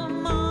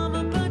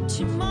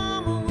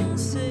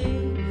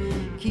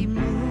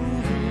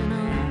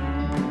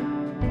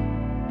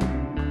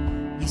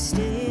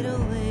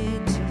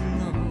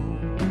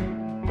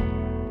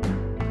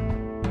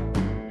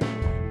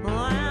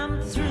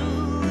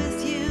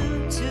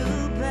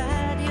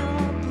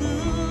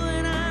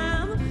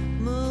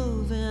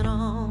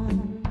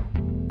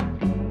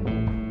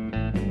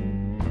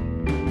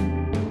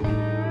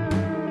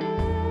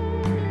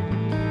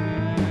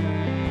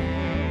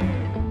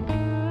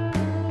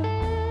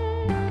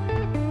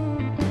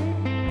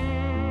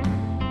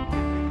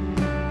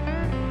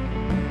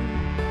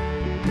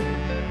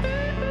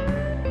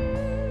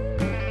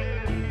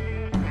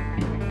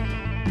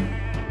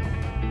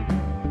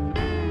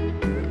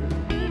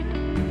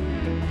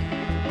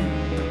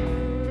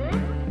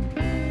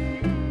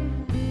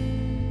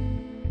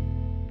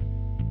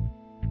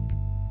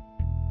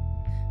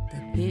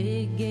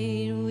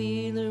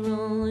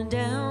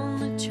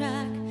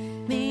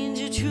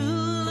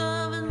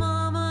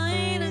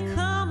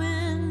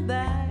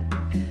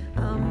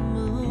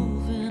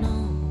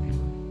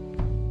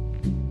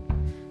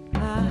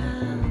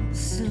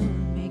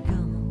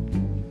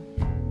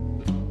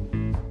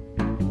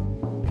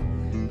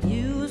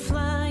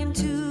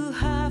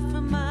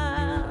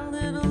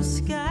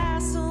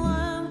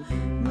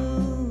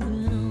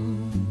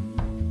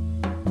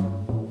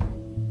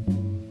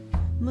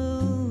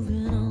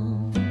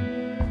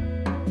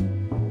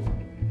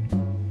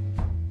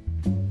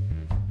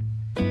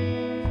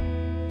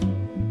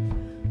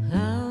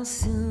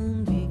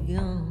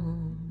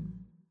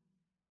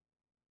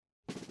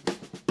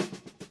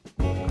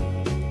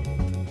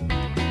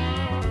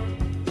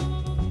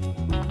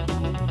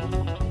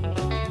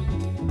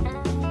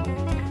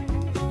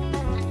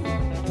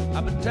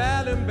I've been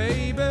traveling,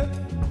 baby.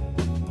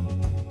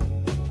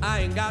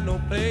 I ain't got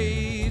no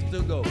place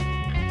to go.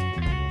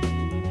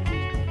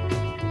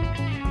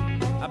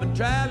 I've been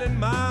traveling,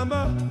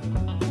 mama.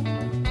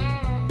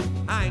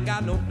 I ain't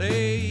got no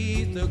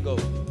place to go.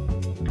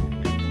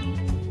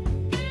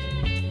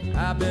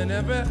 I've been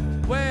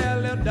everywhere,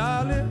 little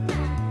darling,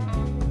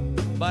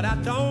 but I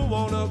don't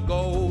wanna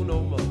go no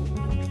more.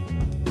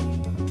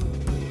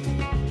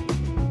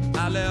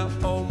 I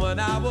left home when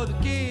I was a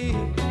kid.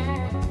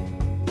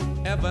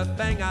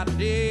 Everything I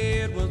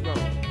did was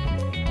wrong.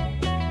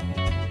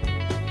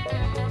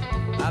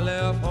 I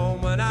left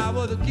home when I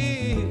was a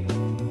kid.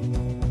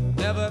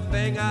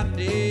 Everything I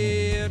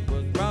did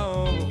was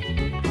wrong.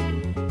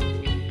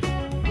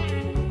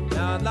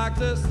 Now I'd like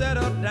to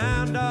settle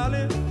down,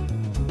 darling,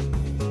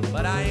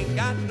 but I ain't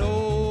got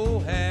no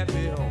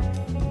happy home.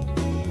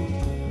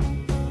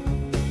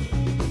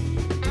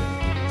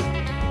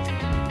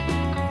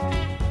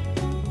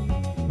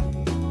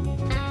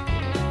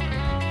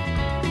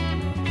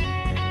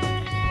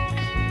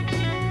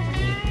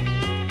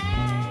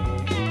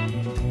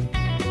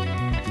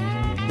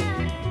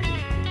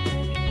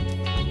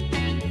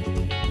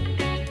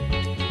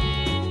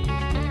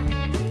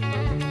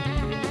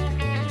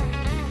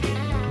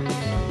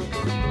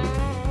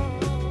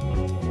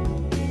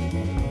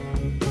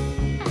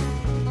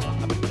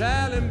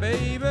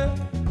 Baby,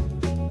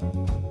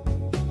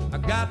 I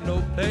got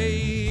no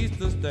place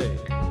to stay.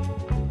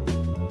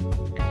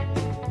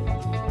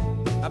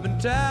 I've been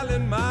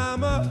telling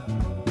mama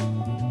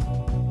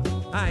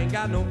I ain't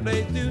got no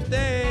place to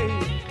stay.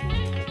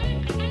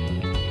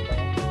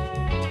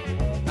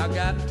 I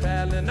got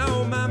talent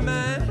on my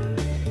mind.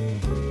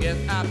 Guess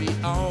I'll be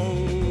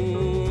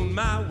on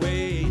my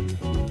way.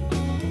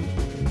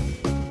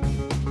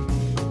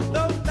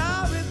 So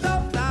sorry,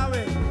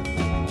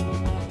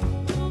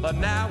 but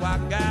now I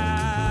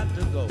got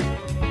to go.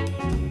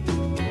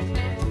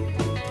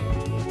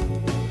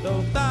 So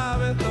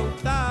sorry,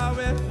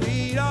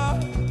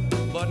 sweetheart,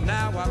 but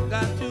now I've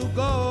got to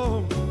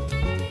go.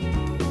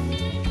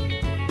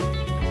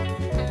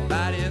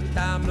 By this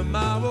time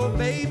tomorrow,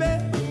 baby,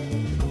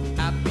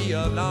 I'll be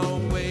a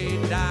long way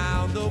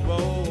down the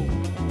road.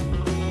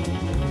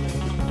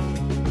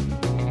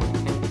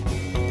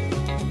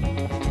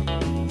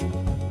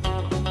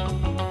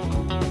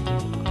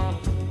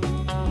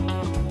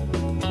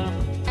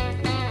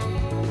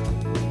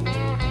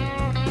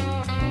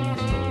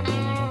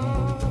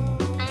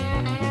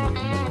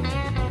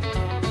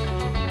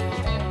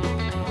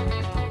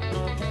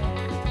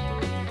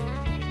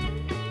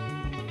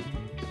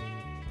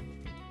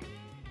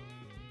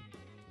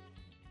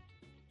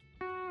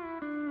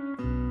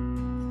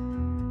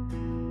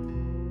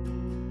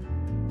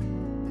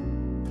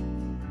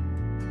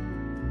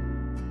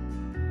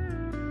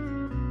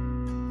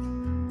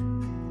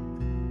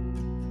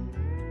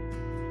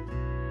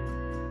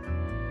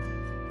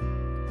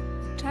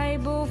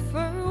 Table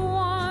for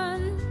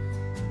one,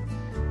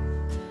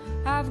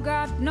 I've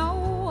got no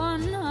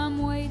one I'm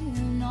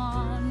waiting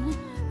on.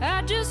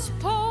 I just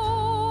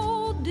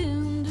pulled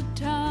into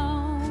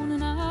town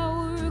an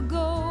hour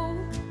ago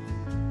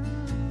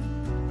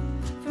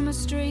from the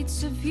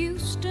streets of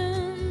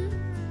Houston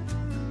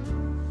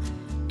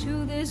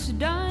to this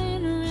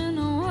diner in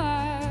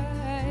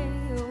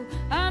Ohio.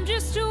 I'm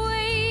just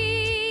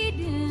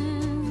waiting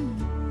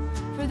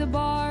for the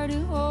bar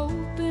to open.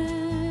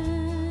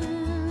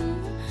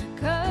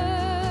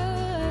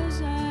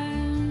 'Cause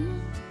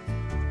I'm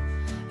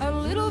a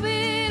little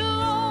bit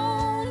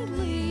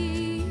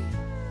lonely,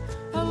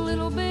 a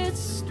little bit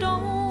stoned,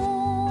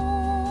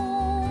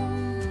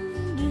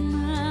 and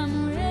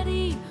I'm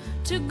ready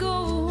to go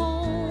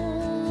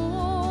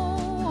home.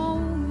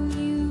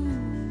 You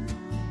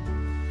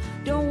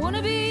don't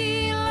wanna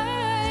be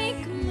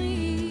like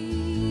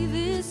me.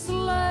 This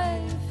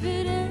life,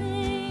 it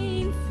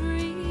ain't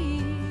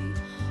free.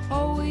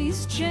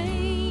 Always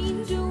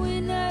chained to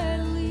when I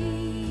leave.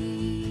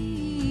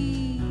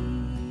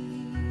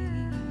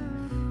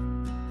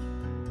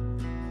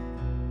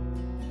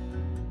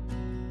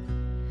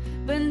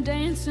 Been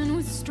dancing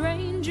with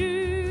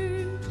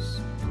strangers,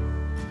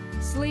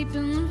 sleep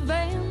in the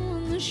van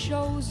when the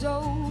show's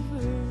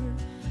over.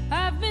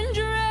 I've been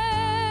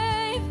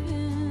driving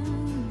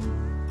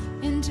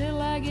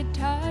until I get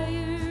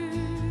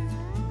tired.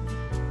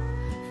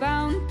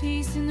 Found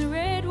peace in the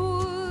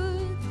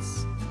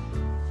redwoods,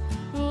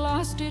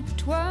 lost it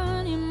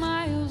 20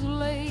 miles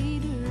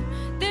later.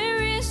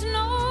 There is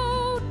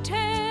no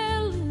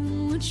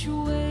telling which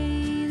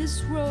way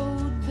this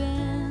road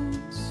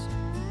bends.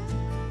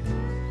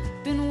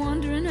 Been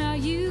wondering how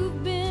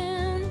you've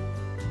been,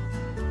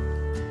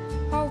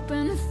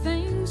 hoping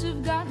things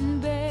have gotten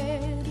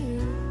better.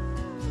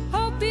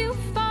 Hope you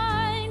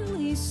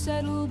finally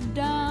settled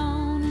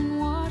down in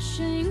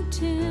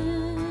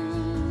Washington.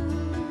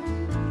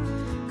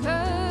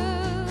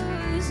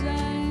 'Cause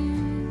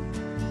I'm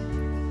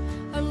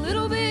a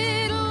little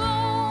bit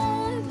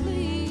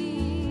lonely,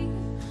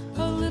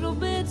 a little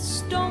bit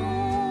stoned,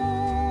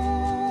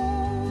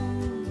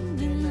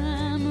 and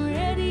I'm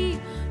ready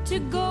to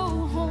go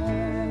home.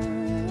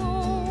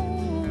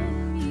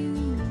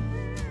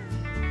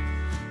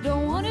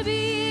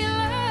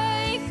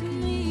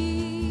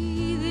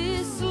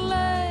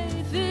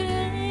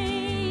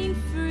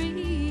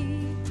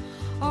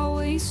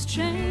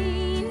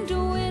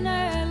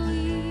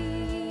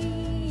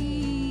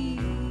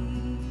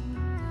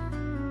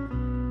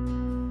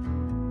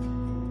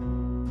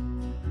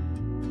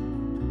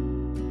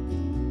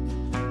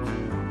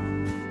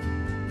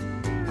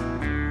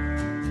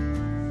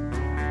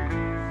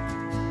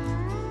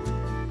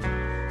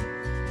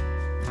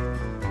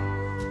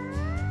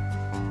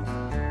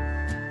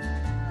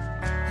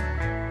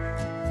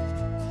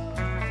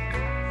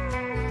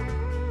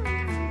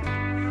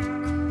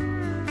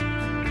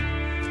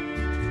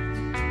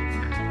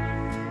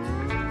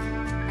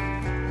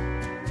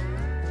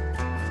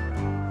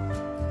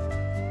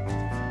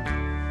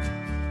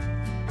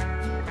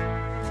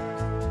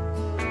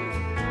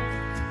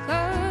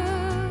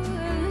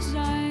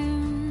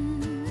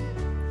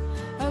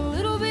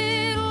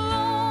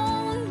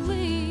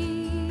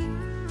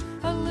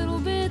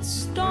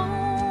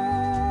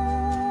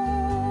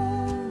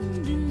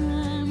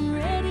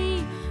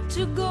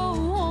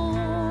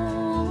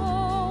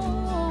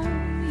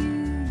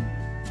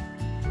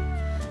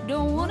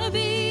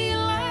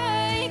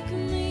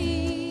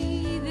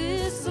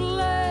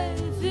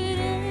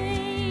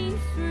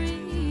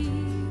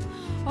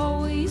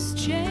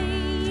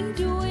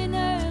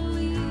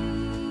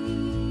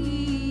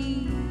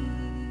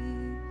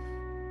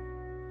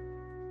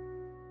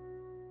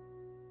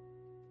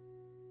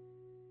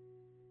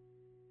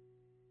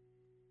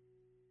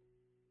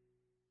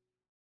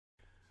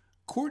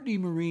 Courtney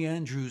Marie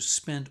Andrews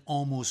spent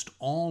almost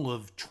all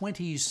of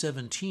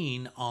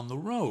 2017 on the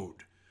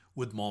road,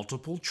 with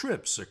multiple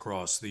trips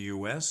across the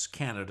US,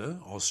 Canada,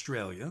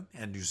 Australia,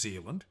 and New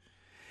Zealand.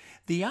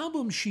 The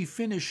album she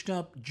finished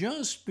up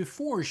just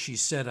before she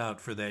set out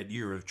for that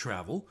year of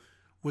travel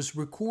was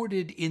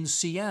recorded in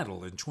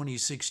Seattle in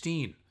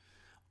 2016.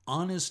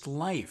 Honest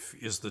Life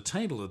is the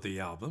title of the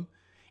album,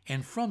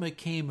 and from it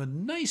came a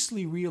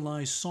nicely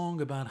realized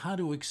song about how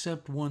to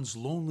accept one's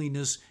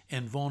loneliness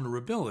and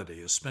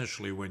vulnerability,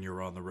 especially when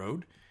you're on the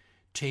road,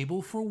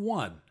 Table for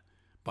One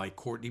by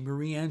Courtney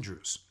Marie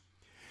Andrews.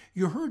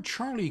 You heard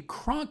Charley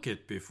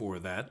Crockett before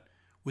that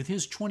with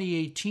his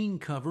 2018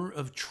 cover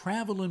of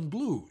Travelin'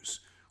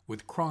 Blues,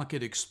 with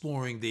Crockett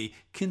exploring the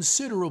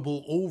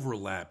considerable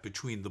overlap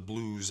between the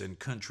blues and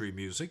country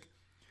music.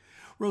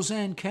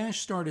 Rosanne Cash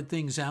started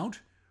things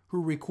out. Her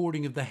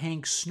recording of the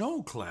Hank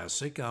Snow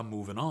classic, I'm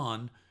Moving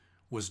On,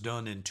 was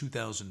done in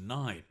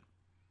 2009.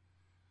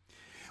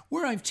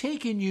 Where I've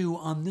taken you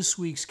on this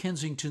week's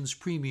Kensington's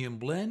Premium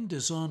Blend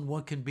is on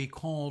what can be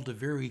called a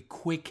very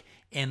quick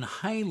and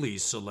highly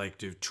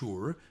selective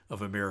tour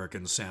of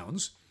American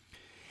sounds.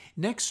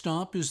 Next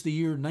stop is the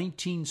year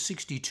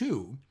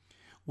 1962,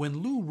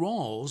 when Lou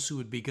Rawls, who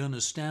had begun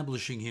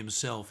establishing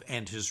himself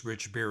and his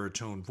rich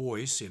baritone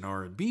voice in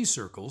R&B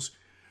circles,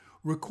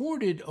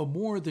 recorded a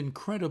more than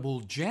credible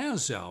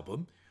jazz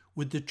album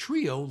with the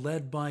trio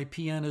led by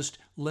pianist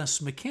Les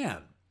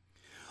McCann.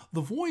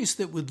 The voice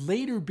that would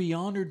later be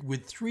honored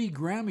with 3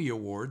 Grammy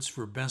Awards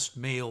for Best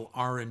Male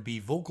R&B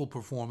Vocal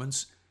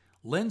Performance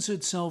lends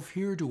itself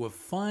here to a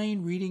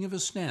fine reading of a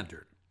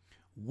standard,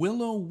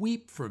 Willow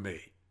Weep for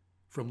Me,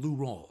 from Lou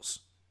Rawls.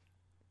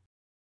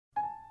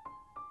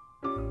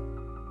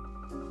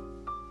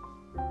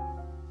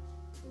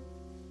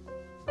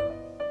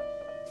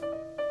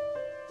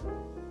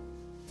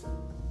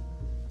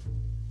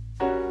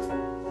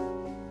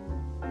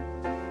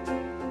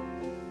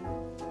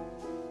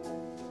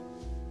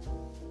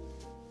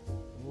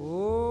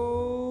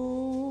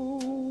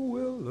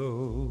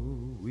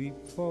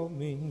 For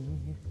me,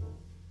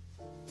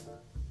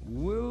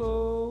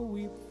 willow,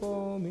 weep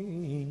for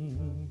me.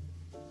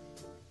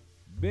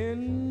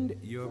 Bend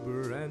your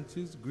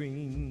branches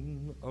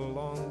green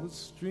along the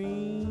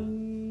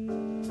stream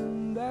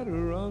that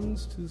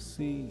runs to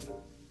sea.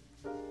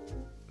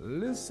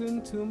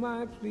 Listen to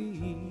my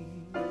plea.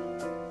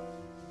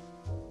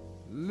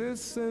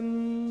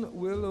 Listen,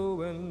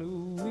 willow, and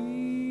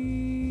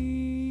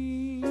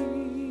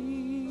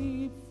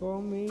weep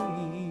for me.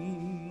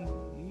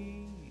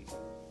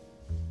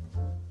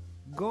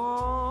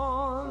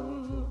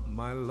 Gone,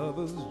 my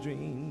lover's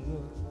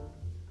dream.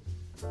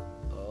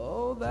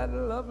 Oh, that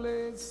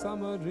lovely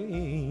summer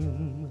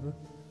dream.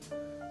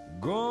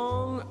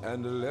 Gone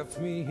and left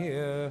me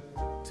here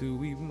to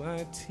weep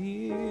my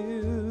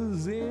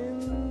tears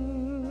into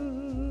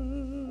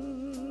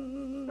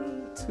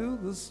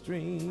the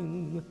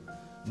stream.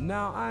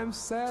 Now I'm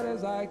sad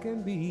as I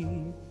can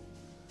be.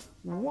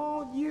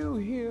 Won't you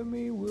hear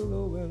me,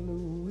 willow,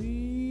 and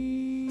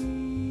weep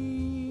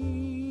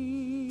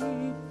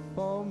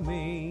for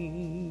me?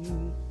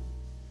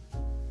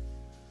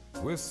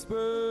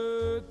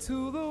 Whisper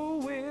to the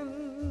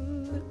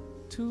wind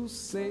to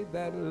say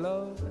that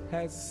love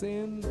has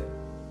sinned,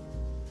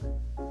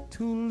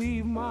 to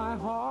leave my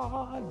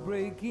heart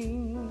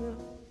breaking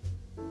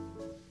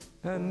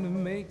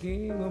and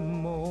making a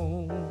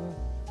moan.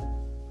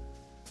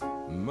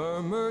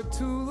 Murmur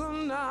to the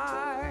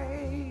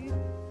night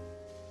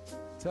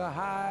to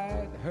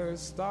hide her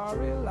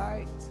starry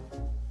light,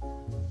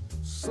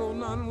 so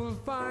none will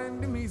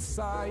find me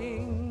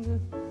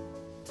sighing,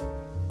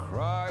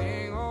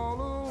 crying all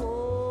alone.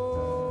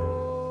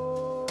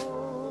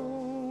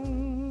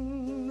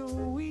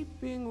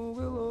 Weeping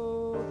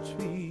willow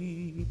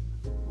tree,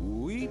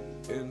 weep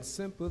in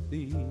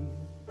sympathy.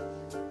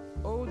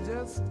 Oh,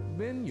 just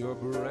bend your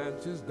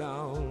branches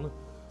down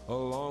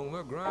along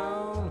the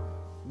ground.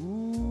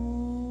 Ooh,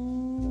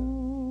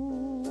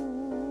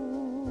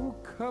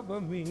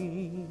 cover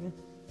me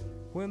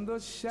when the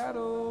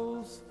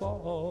shadows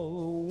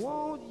fall.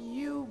 Won't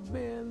you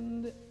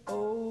bend,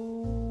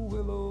 oh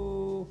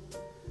willow,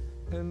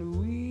 and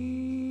weep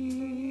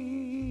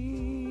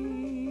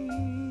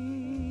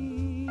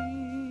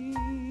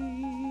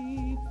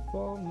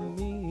for me?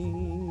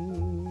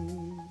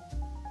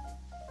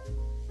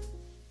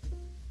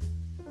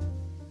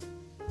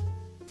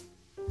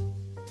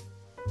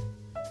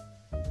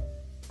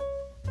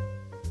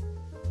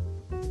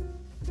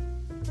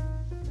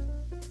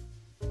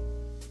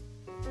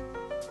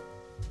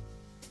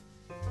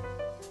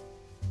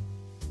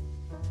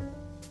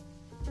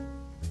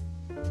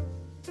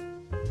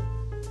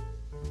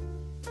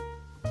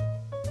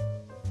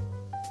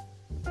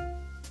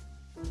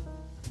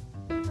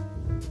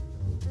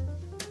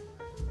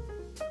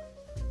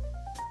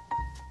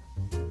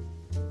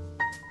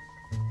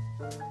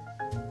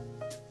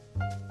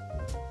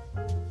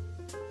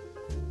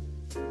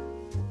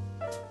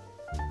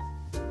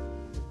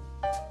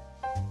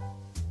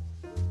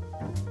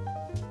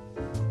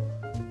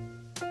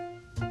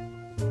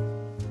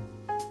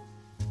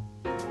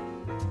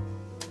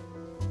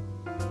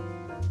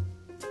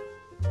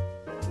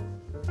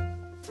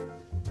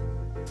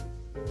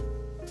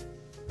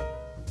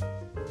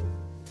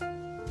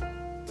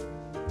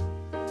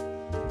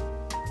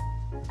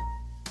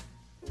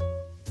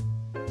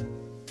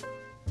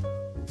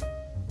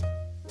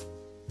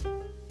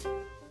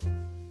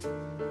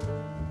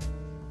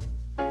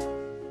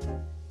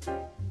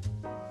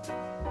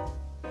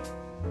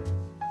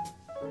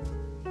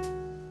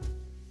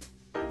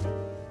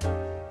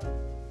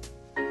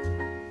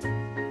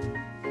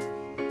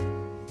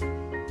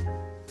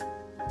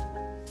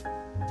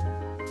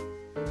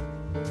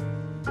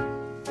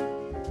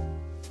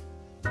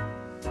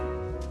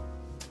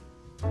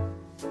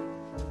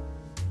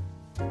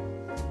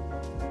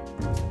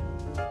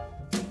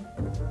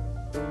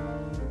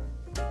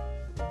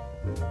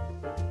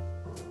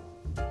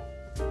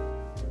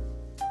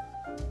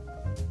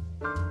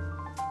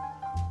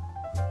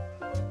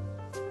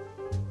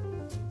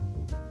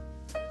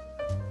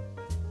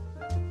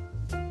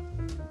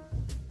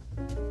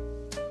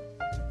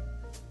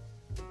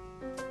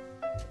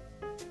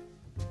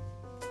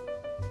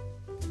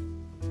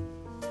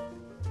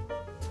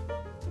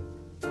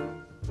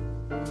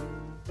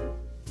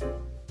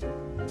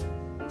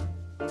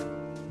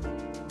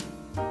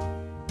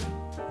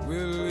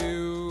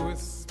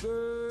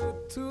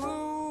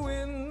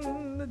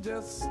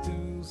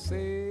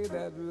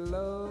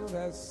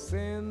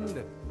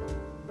 sinned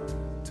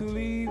to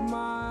leave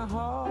my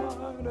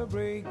heart a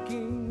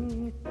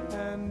breaking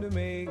and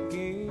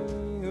making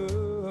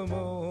a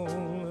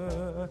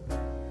moan.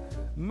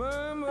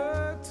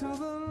 Murmur to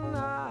the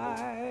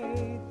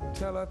night,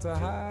 tell her to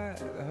hide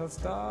her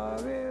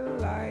starry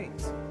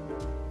light,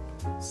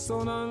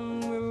 so none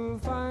will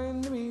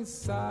find me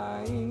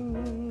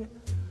sighing,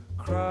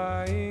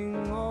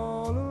 crying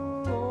all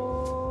alone.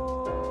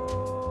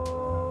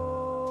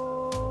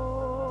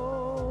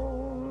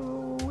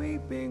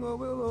 Weeping a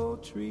willow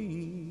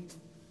tree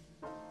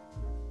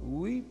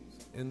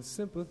weeps in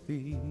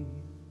sympathy.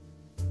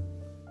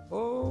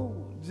 Oh,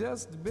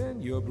 just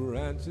bend your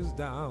branches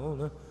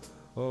down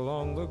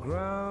along the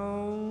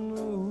ground.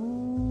 Ooh,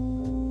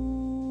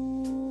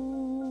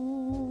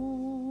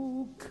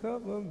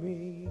 cover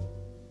me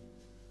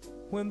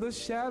when the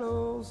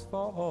shadows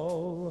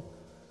fall.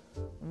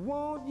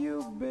 Won't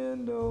you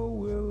bend a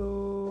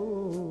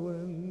willow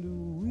and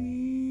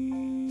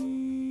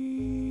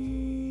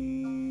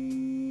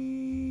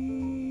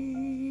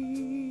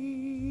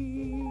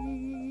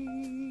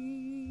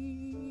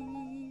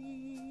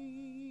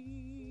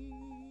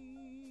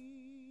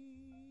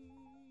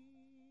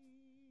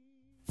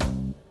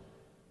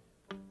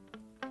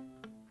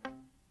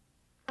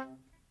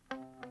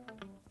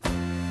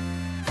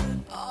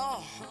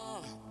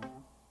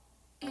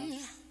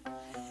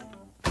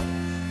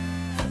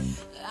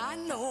I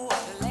know a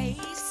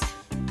place.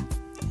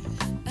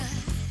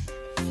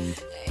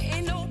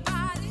 Ain't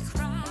nobody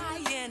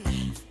crying.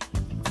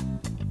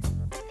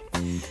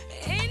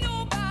 Ain't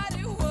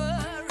nobody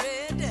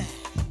worried.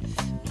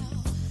 No.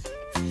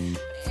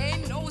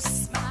 Ain't no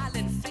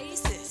smiling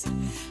faces.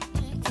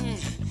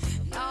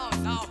 No,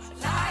 no.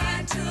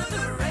 Lying to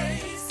the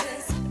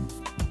races.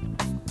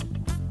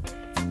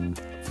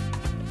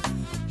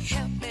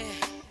 Help me.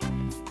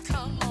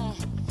 Come on.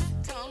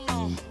 Come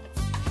on.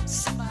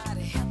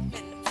 Somebody help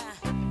me now.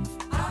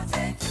 I'll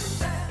take you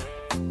there.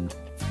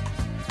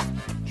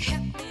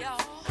 Help me,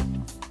 y'all.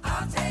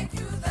 I'll take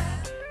you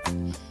there.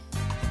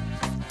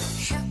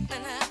 Help me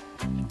now.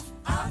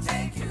 I'll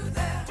take you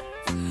there.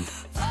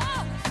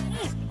 Oh,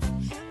 help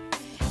me.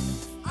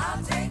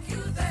 I'll take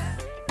you there.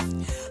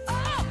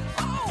 Oh,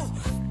 oh,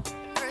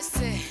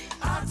 mercy.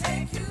 I'll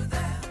take you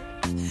there.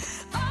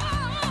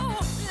 Oh,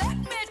 let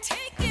me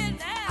take you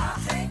there. I'll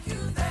take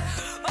you there.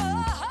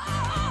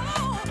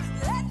 Oh,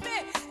 let me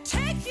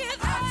take you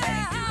there. I'll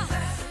take you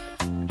there.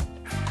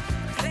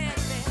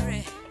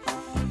 Cranberry,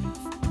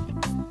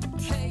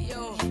 play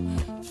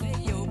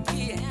your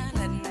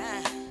piano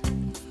now.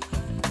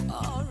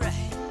 All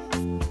right.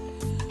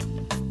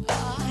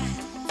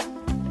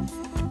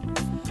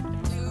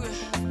 Do it.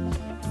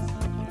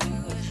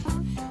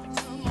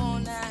 Come on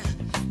now.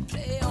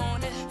 Play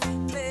on it.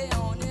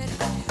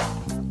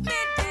 Me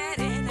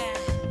daddy now.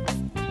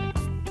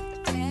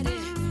 Daddy.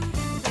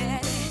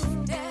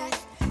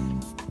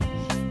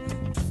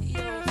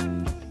 Yo.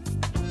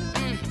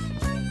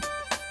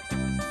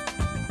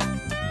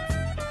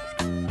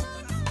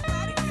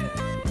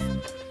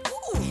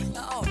 Ooh,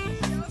 Lord.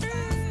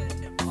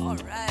 All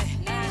right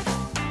now,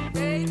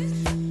 baby,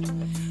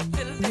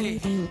 little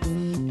lady,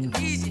 I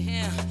need you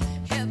here.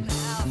 Help me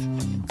out.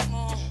 Come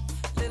on,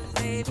 little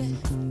lady.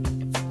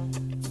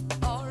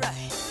 All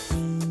right.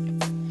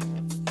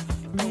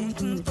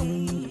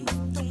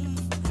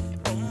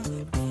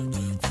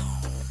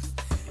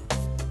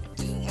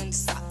 Doing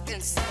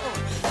something so.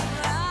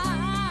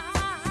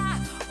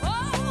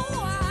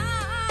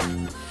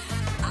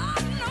 I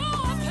know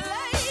a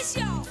place,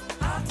 y'all.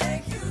 I'll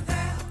take you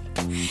there.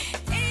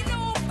 Ain't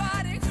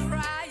nobody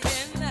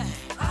crying.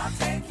 I'll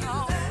take you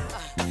there.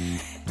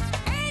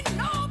 Ain't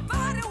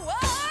nobody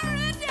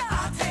worried.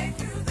 I'll take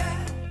you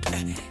there.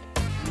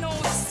 No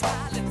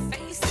smiling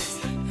faces.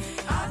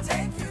 I'll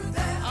take you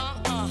there.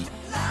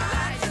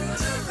 Lie to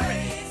the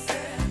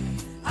races.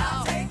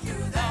 I'll take you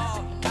there.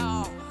 No.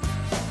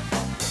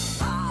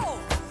 Oh,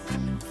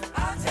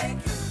 I'll take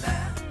you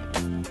there.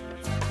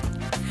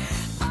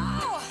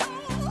 Oh,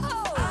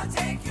 I'll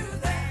take you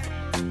there.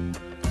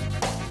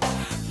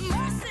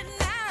 Mercy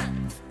now.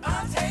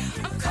 I'll take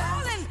you there.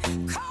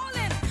 I'm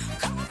calling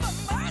for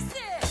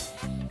mercy.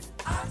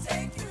 I'll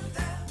take you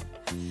there.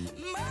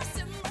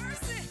 Mercy.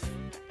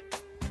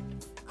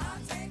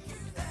 I'll take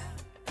you there.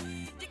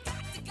 You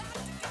got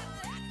to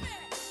let me.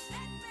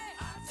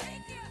 I'll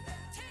take you over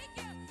there.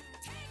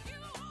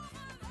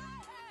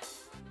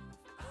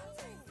 I'll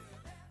take you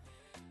there.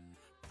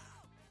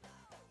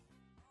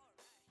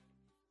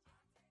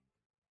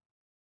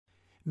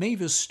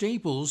 Mavis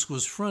Staples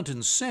was front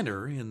and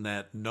center in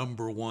that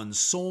 #1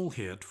 soul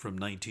hit from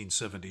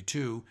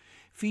 1972,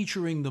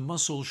 featuring the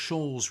Muscle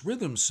Shoals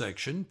rhythm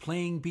section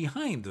playing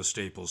behind the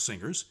Staples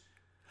singers.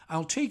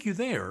 I'll Take You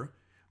There,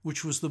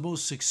 which was the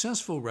most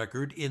successful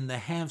record in the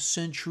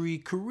half-century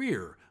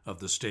career of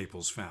the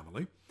Staples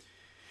family.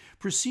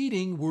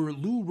 Preceding were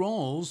Lou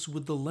Rawls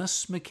with the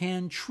Les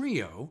McCann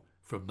Trio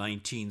from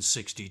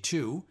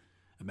 1962,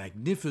 a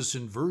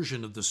magnificent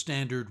version of the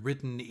standard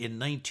written in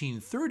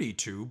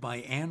 1932 by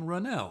Anne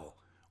Ronell,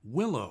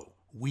 Willow,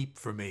 Weep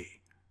for Me.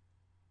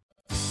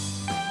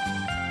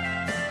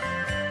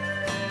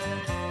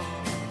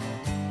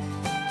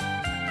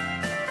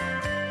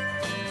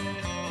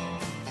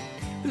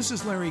 This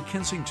is Larry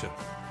Kensington.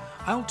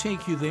 I'll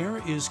Take You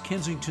There is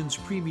Kensington's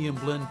Premium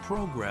Blend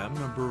program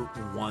number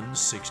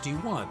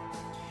 161.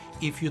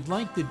 If you'd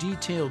like the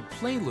detailed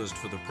playlist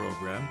for the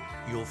program,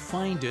 you'll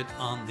find it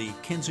on the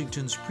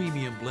Kensington's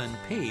Premium Blend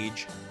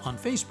page on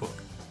Facebook.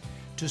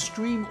 To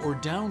stream or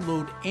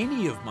download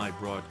any of my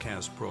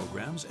broadcast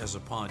programs as a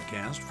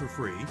podcast for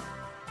free,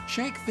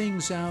 check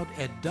things out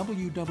at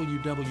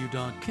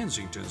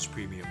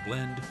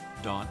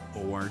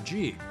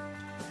www.kensingtonspremiumblend.org.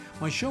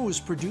 My show is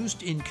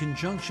produced in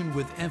conjunction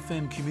with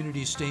FM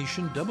community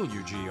station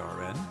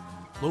WGRN,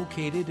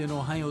 located in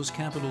Ohio's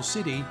capital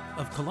city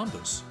of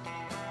Columbus.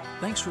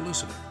 Thanks for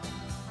listening.